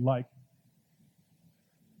there if you'd like.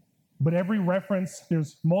 But every reference,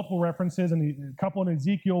 there's multiple references, and a couple in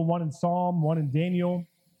Ezekiel, one in Psalm, one in Daniel.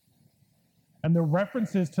 And the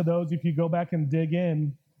references to those, if you go back and dig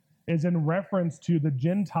in, is in reference to the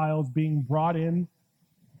Gentiles being brought in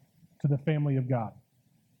to the family of God.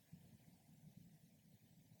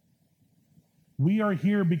 We are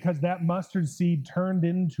here because that mustard seed turned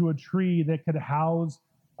into a tree that could house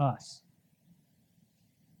us.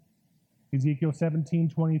 Ezekiel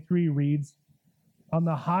 17:23 reads, "On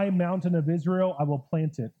the high mountain of Israel I will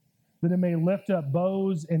plant it, that it may lift up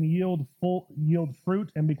boughs and yield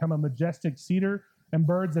fruit and become a majestic cedar, and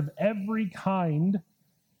birds of every kind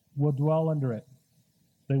will dwell under it.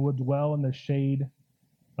 They will dwell in the shade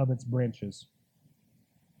of its branches."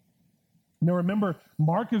 Now remember,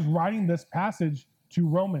 Mark is writing this passage to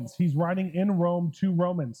Romans. He's writing in Rome to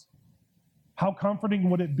Romans. How comforting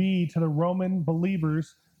would it be to the Roman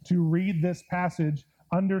believers to read this passage,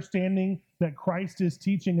 understanding that Christ is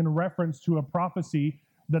teaching in reference to a prophecy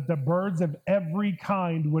that the birds of every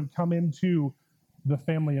kind would come into the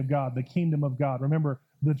family of God, the kingdom of God. Remember,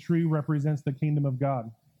 the tree represents the kingdom of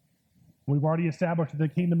God. We've already established that the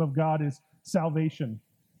kingdom of God is salvation,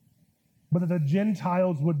 but that the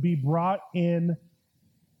Gentiles would be brought in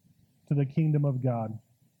to the kingdom of God.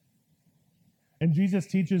 And Jesus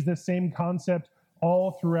teaches this same concept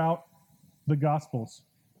all throughout the Gospels.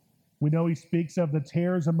 We know he speaks of the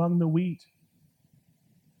tares among the wheat.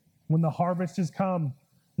 When the harvest has come,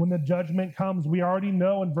 when the judgment comes, we already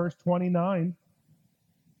know in verse 29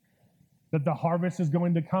 that the harvest is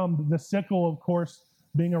going to come. The sickle, of course,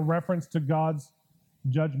 being a reference to God's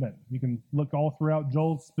judgment. You can look all throughout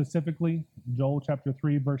Joel specifically. Joel chapter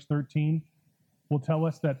 3, verse 13 will tell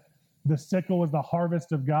us that the sickle is the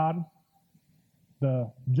harvest of God,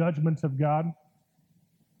 the judgment of God.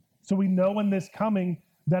 So we know in this coming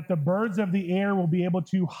that the birds of the air will be able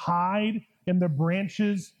to hide in the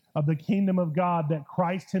branches of the kingdom of God that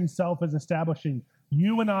Christ himself is establishing.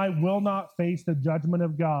 You and I will not face the judgment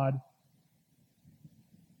of God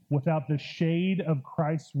without the shade of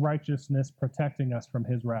Christ's righteousness protecting us from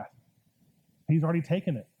his wrath. He's already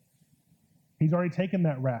taken it. He's already taken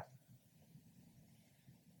that wrath.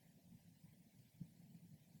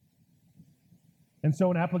 And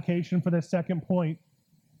so, an application for this second point,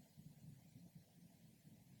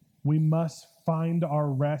 we must find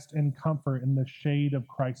our rest and comfort in the shade of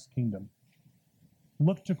Christ's kingdom.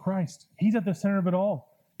 Look to Christ. He's at the center of it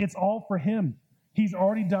all. It's all for him. He's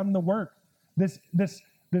already done the work. This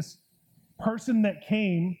person that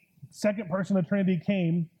came, second person of the Trinity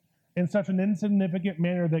came, in such an insignificant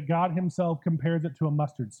manner that God himself compares it to a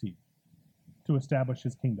mustard seed to establish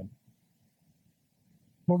his kingdom.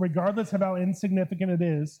 But regardless of how insignificant it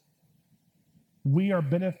is, we are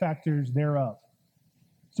benefactors thereof.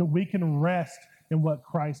 So we can rest in what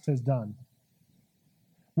Christ has done.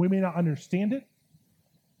 We may not understand it.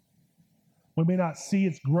 We may not see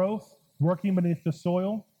its growth working beneath the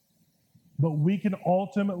soil, but we can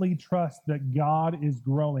ultimately trust that God is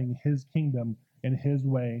growing his kingdom in his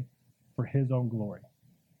way for his own glory.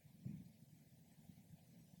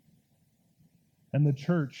 And the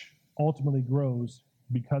church ultimately grows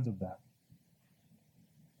because of that.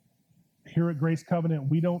 Here at Grace Covenant,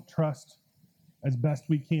 we don't trust as best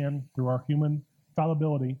we can through our human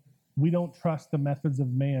fallibility. We don't trust the methods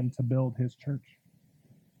of man to build his church.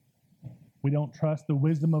 We don't trust the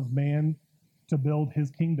wisdom of man to build his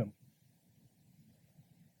kingdom.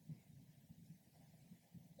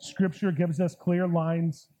 Scripture gives us clear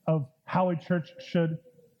lines of how a church should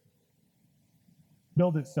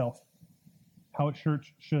build itself, how a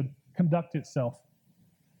church should conduct itself.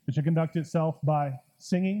 It should conduct itself by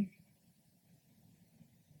singing,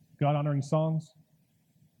 God-honoring songs,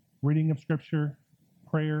 reading of Scripture,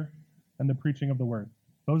 prayer, and the preaching of the Word.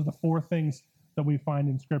 Those are the four things that we find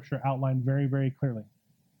in Scripture outlined very, very clearly.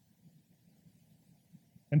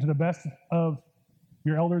 And to the best of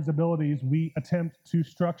your elders' abilities, we attempt to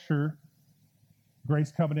structure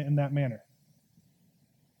Grace Covenant in that manner.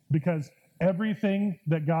 Because everything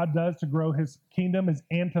that God does to grow his kingdom is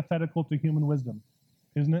antithetical to human wisdom,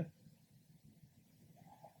 isn't it?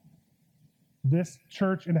 This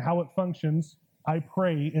church and how it functions, I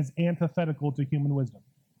pray, is antithetical to human wisdom.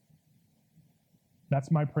 That's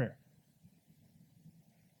my prayer.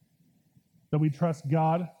 That we trust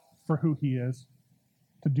God for who he is,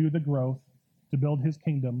 to do the growth, to build his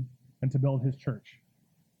kingdom, and to build his church.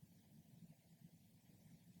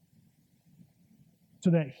 So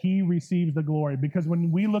that he receives the glory. Because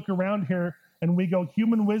when we look around here and we go,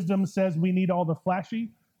 human wisdom says we need all the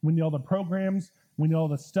flashy, we need all the programs, we need all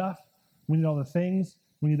the stuff, we need all the things,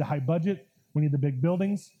 we need the high budget, we need the big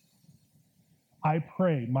buildings. I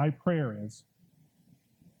pray, my prayer is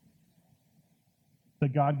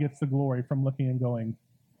that God gets the glory from looking and going,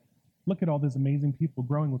 look at all these amazing people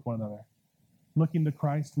growing with one another, looking to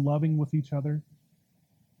Christ, loving with each other.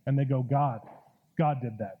 And they go, God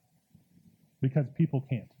did that. Because people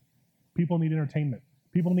can't. People need entertainment.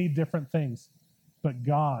 People need different things. But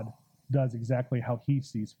God does exactly how he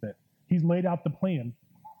sees fit. He's laid out the plan,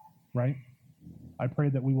 right? I pray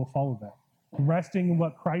that we will follow that. Resting in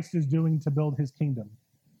what Christ is doing to build his kingdom.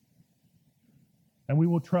 And we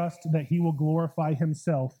will trust that he will glorify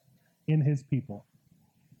himself in his people.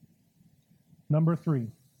 Number 3,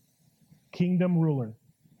 kingdom ruler.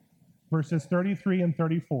 Verses 33 and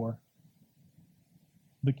 34.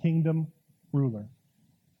 The kingdom ruler.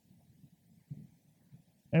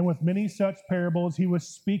 And with many such parables, he was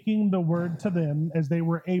speaking the word to them as they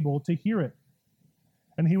were able to hear it.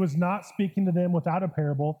 And he was not speaking to them without a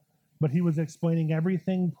parable, but he was explaining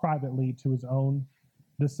everything privately to his own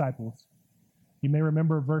disciples. You may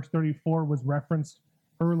remember verse 34 was referenced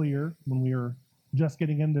earlier when we were just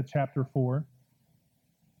getting into chapter 4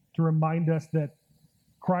 to remind us that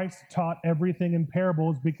Christ taught everything in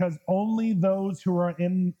parables because only those who are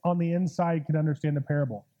on the inside can understand a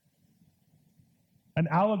parable. An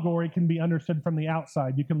allegory can be understood from the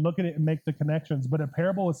outside. You can look at it and make the connections, but a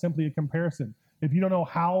parable is simply a comparison. If you don't know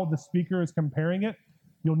how the speaker is comparing it,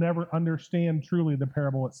 you'll never understand truly the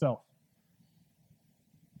parable itself.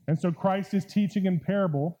 And so Christ is teaching in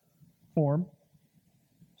parable form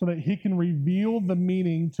so that he can reveal the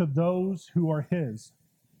meaning to those who are his.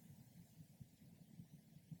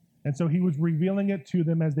 And so he was revealing it to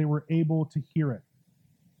them as they were able to hear it.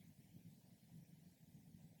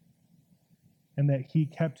 And that he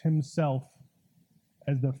kept himself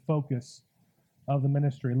as the focus of the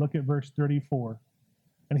ministry. Look at verse 34.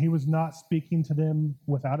 And he was not speaking to them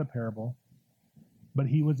without a parable, but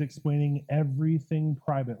he was explaining everything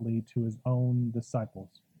privately to his own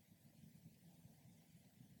disciples.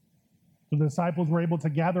 So the disciples were able to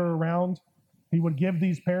gather around. He would give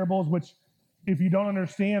these parables, which if you don't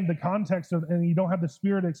understand the context of, and you don't have the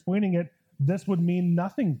Spirit explaining it, this would mean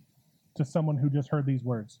nothing to someone who just heard these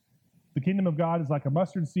words. The kingdom of God is like a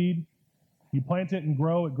mustard seed. You plant it and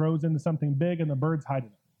grow, it grows into something big, and the birds hide in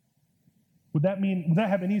it. Would that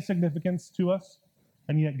have any significance to us?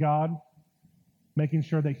 And yet God, making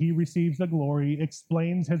sure that he receives the glory,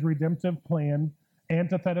 explains his redemptive plan,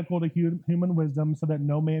 antithetical to human wisdom, so that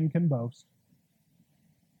no man can boast.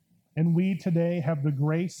 And we today have the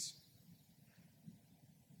grace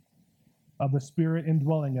of the Spirit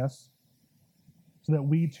indwelling us so that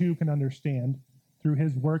we too can understand through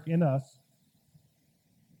his work in us,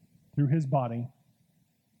 through his body,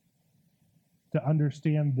 to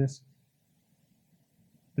understand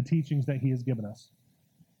the teachings that he has given us.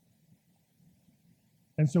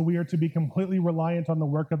 And so we are to be completely reliant on the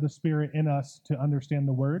work of the Spirit in us to understand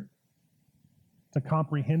the word, to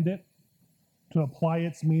comprehend it, to apply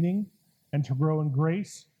its meaning, and to grow in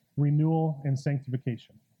grace, renewal, and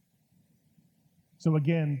sanctification. So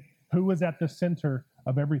again, who is at the center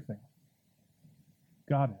of everything?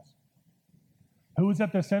 God is. Who is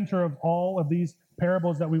at the center of all of these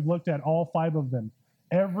parables that we've looked at, all 5 of them?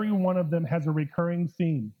 Every one of them has a recurring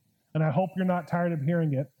theme, and I hope you're not tired of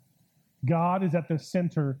hearing it. God is at the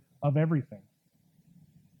center of everything.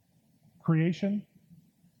 Creation,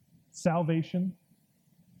 salvation,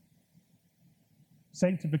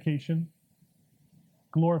 sanctification,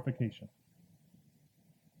 glorification.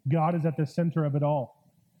 God is at the center of it all.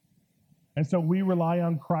 And so we rely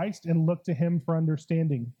on Christ and look to him for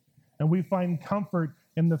understanding. And we find comfort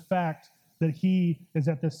in the fact that he is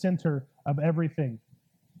at the center of everything.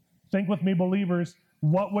 Think with me, believers,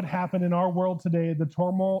 what would happen in our world today, the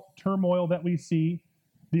turmoil that we see,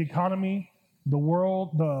 the economy, the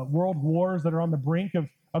world wars that are on the brink of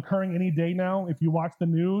occurring any day now, if you watch the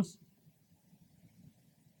news.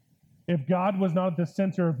 If God was not at the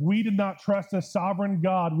center, if we did not trust a sovereign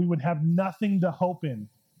God, we would have nothing to hope in,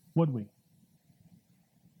 would we?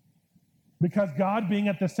 Because God being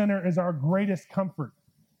at the center is our greatest comfort.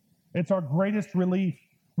 It's our greatest relief.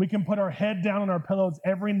 We can put our head down on our pillows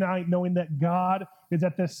every night knowing that God is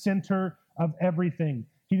at the center of everything.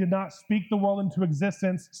 He did not speak the world into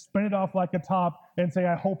existence, spin it off like a top, and say,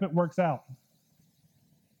 I hope it works out.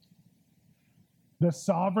 The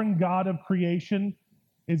sovereign God of creation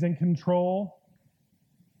is in control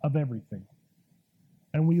of everything.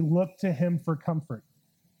 And we look to him for comfort.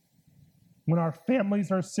 When our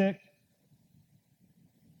families are sick,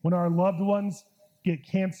 when our loved ones get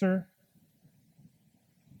cancer,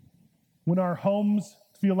 when our homes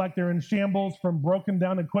feel like they're in shambles from broken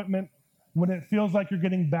down equipment, when it feels like you're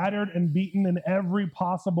getting battered and beaten in every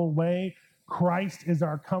possible way, Christ is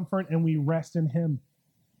our comfort and we rest in him.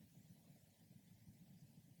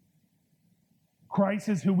 Christ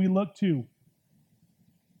is who we look to.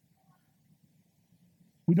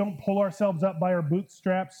 We don't pull ourselves up by our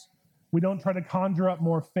bootstraps. We don't try to conjure up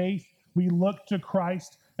more faith. We look to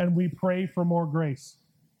Christ and we pray for more grace.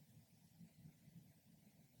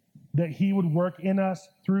 That he would work in us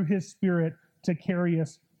through his Spirit to carry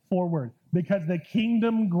us forward. Because the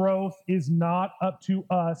kingdom growth is not up to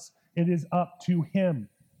us, it is up to him.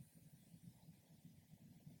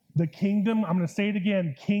 The kingdom, I'm going to say it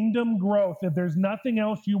again, kingdom growth. If there's nothing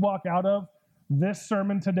else you walk out of this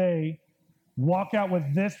sermon today, walk out with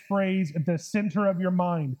this phrase at the center of your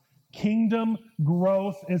mind. Kingdom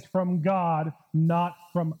growth is from God, not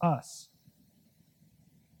from us.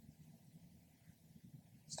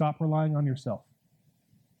 Stop relying on yourself.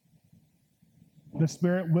 The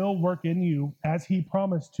Spirit will work in you as he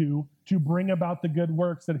promised to bring about the good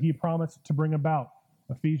works that he promised to bring about.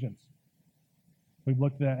 Ephesians. We've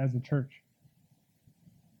looked at that as a church.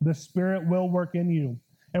 The Spirit will work in you.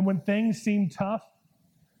 And when things seem tough,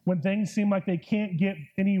 when things seem like they can't get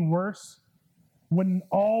any worse, when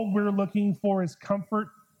all we're looking for is comfort,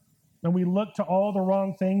 and we look to all the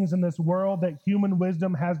wrong things in this world that human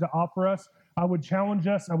wisdom has to offer us, I would challenge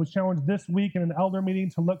this week in an elder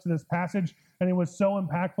meeting to look to this passage, and it was so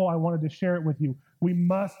impactful, I wanted to share it with you. We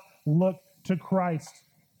must look to Christ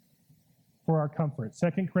for our comfort.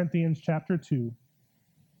 2 Corinthians chapter 2.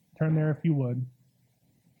 Turn there if you would.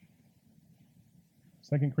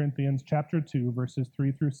 2 Corinthians chapter 2, verses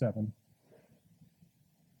 3 through 7.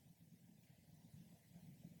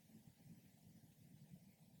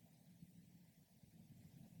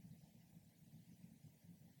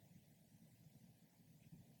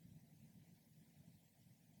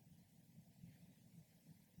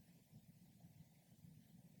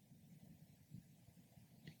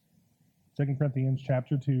 Second Corinthians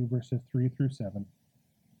chapter 2, verses 3 through 7.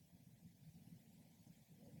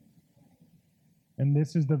 And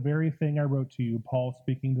this is the very thing I wrote to you, Paul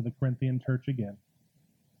speaking to the Corinthian church again.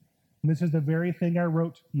 And this is the very thing I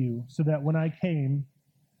wrote to you, so that when I came,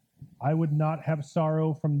 I would not have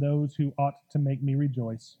sorrow from those who ought to make me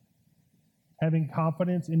rejoice, having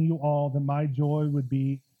confidence in you all that my joy would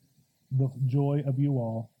be the joy of you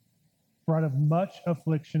all. For out of much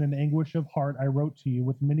affliction and anguish of heart I wrote to you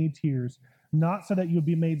with many tears, not so that you would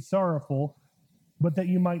be made sorrowful, but that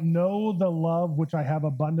you might know the love which I have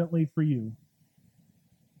abundantly for you.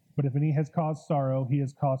 But if any has caused sorrow, he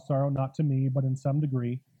has caused sorrow not to me, but in some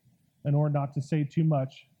degree, in order not to say too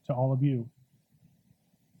much to all of you.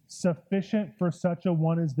 Sufficient for such a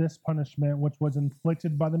one is this punishment which was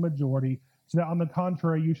inflicted by the majority, so that on the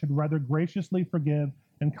contrary you should rather graciously forgive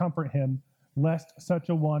and comfort him, lest such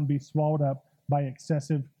a one be swallowed up by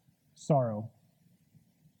excessive sorrow.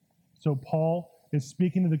 So Paul is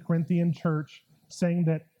speaking to the Corinthian church, saying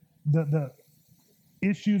that the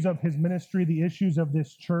issues of his ministry, the issues of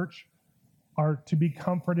this church, are to be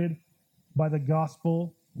comforted by the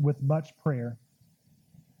gospel with much prayer.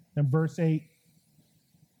 In verse 8,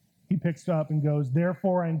 he picks up and goes,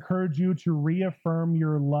 "Therefore I encourage you to reaffirm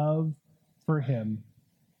your love for him.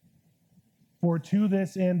 For to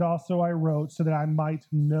this end also I wrote, so that I might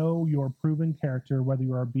know your proven character, whether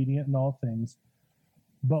you are obedient in all things.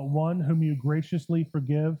 But one whom you graciously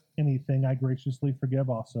forgive anything, I graciously forgive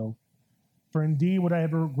also. For indeed, would I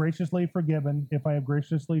have graciously forgiven, if I have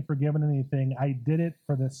graciously forgiven anything, I did it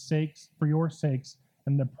for your sakes,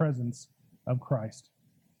 in the presence of Christ,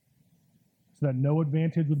 so that no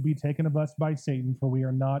advantage would be taken of us by Satan, for we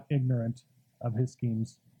are not ignorant of his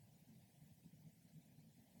schemes."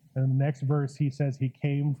 And in the next verse, he says he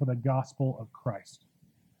came for the gospel of Christ.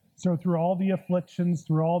 So through all the afflictions,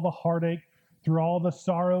 through all the heartache, through all the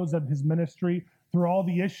sorrows of his ministry, through all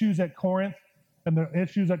the issues at Corinth, and the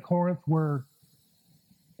issues at Corinth were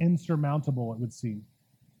insurmountable, it would seem.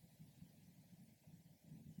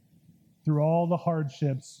 Through all the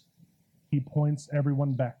hardships, he points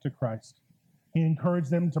everyone back to Christ. He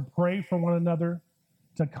encouraged them to pray for one another,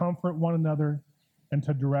 to comfort one another, and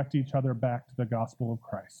to direct each other back to the gospel of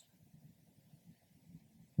Christ.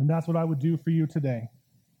 And that's what I would do for you today.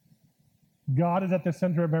 God is at the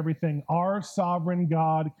center of everything. Our sovereign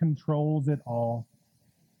God controls it all,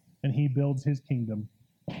 and he builds his kingdom.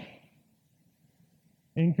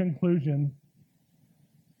 In conclusion,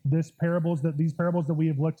 these parables that we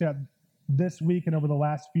have looked at this week and over the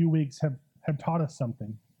last few weeks have taught us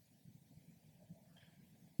something.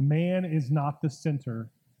 Man is not the center,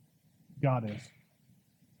 God is.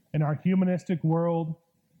 In our humanistic world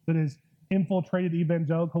that has infiltrated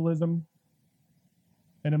evangelicalism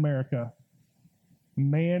in America,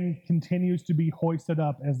 man continues to be hoisted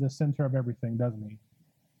up as the center of everything, doesn't he?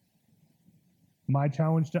 My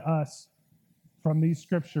challenge to us from these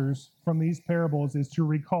scriptures, from these parables, is to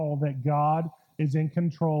recall that God is in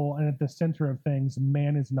control and at the center of things.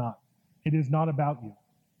 Man is not. It is not about you.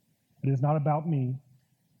 It is not about me.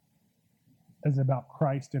 It is about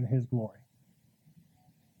Christ and his glory.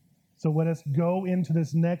 So let us go into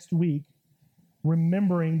this next week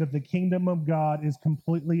remembering that the kingdom of God is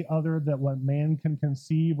completely other than what man can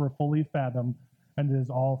conceive or fully fathom, and it is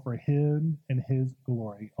all for him and his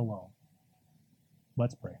glory alone.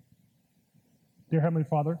 Let's pray. Dear Heavenly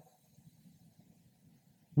Father,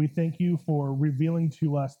 we thank you for revealing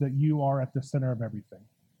to us that you are at the center of everything.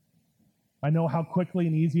 I know how quickly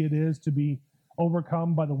and easy it is to be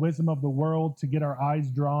overcome by the wisdom of the world, to get our eyes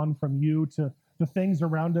drawn from you to the things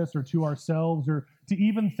around us or to ourselves or to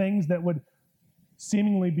even things that would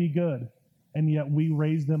seemingly be good, and yet we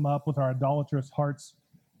raise them up with our idolatrous hearts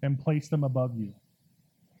and place them above you.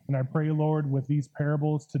 And I pray, Lord, with these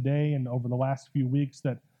parables today and over the last few weeks,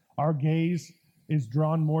 that our gaze is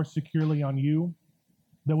drawn more securely on you,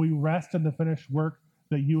 that we rest in the finished work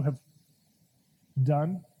that you have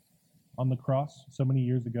done on the cross so many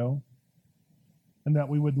years ago, and that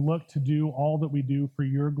we would look to do all that we do for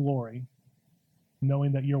your glory,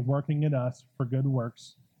 knowing that you're working in us for good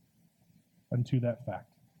works unto that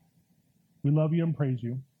fact. We love you and praise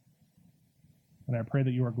you, and I pray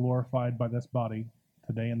that you are glorified by this body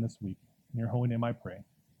today and this week. In your holy name I pray.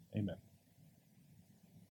 Amen.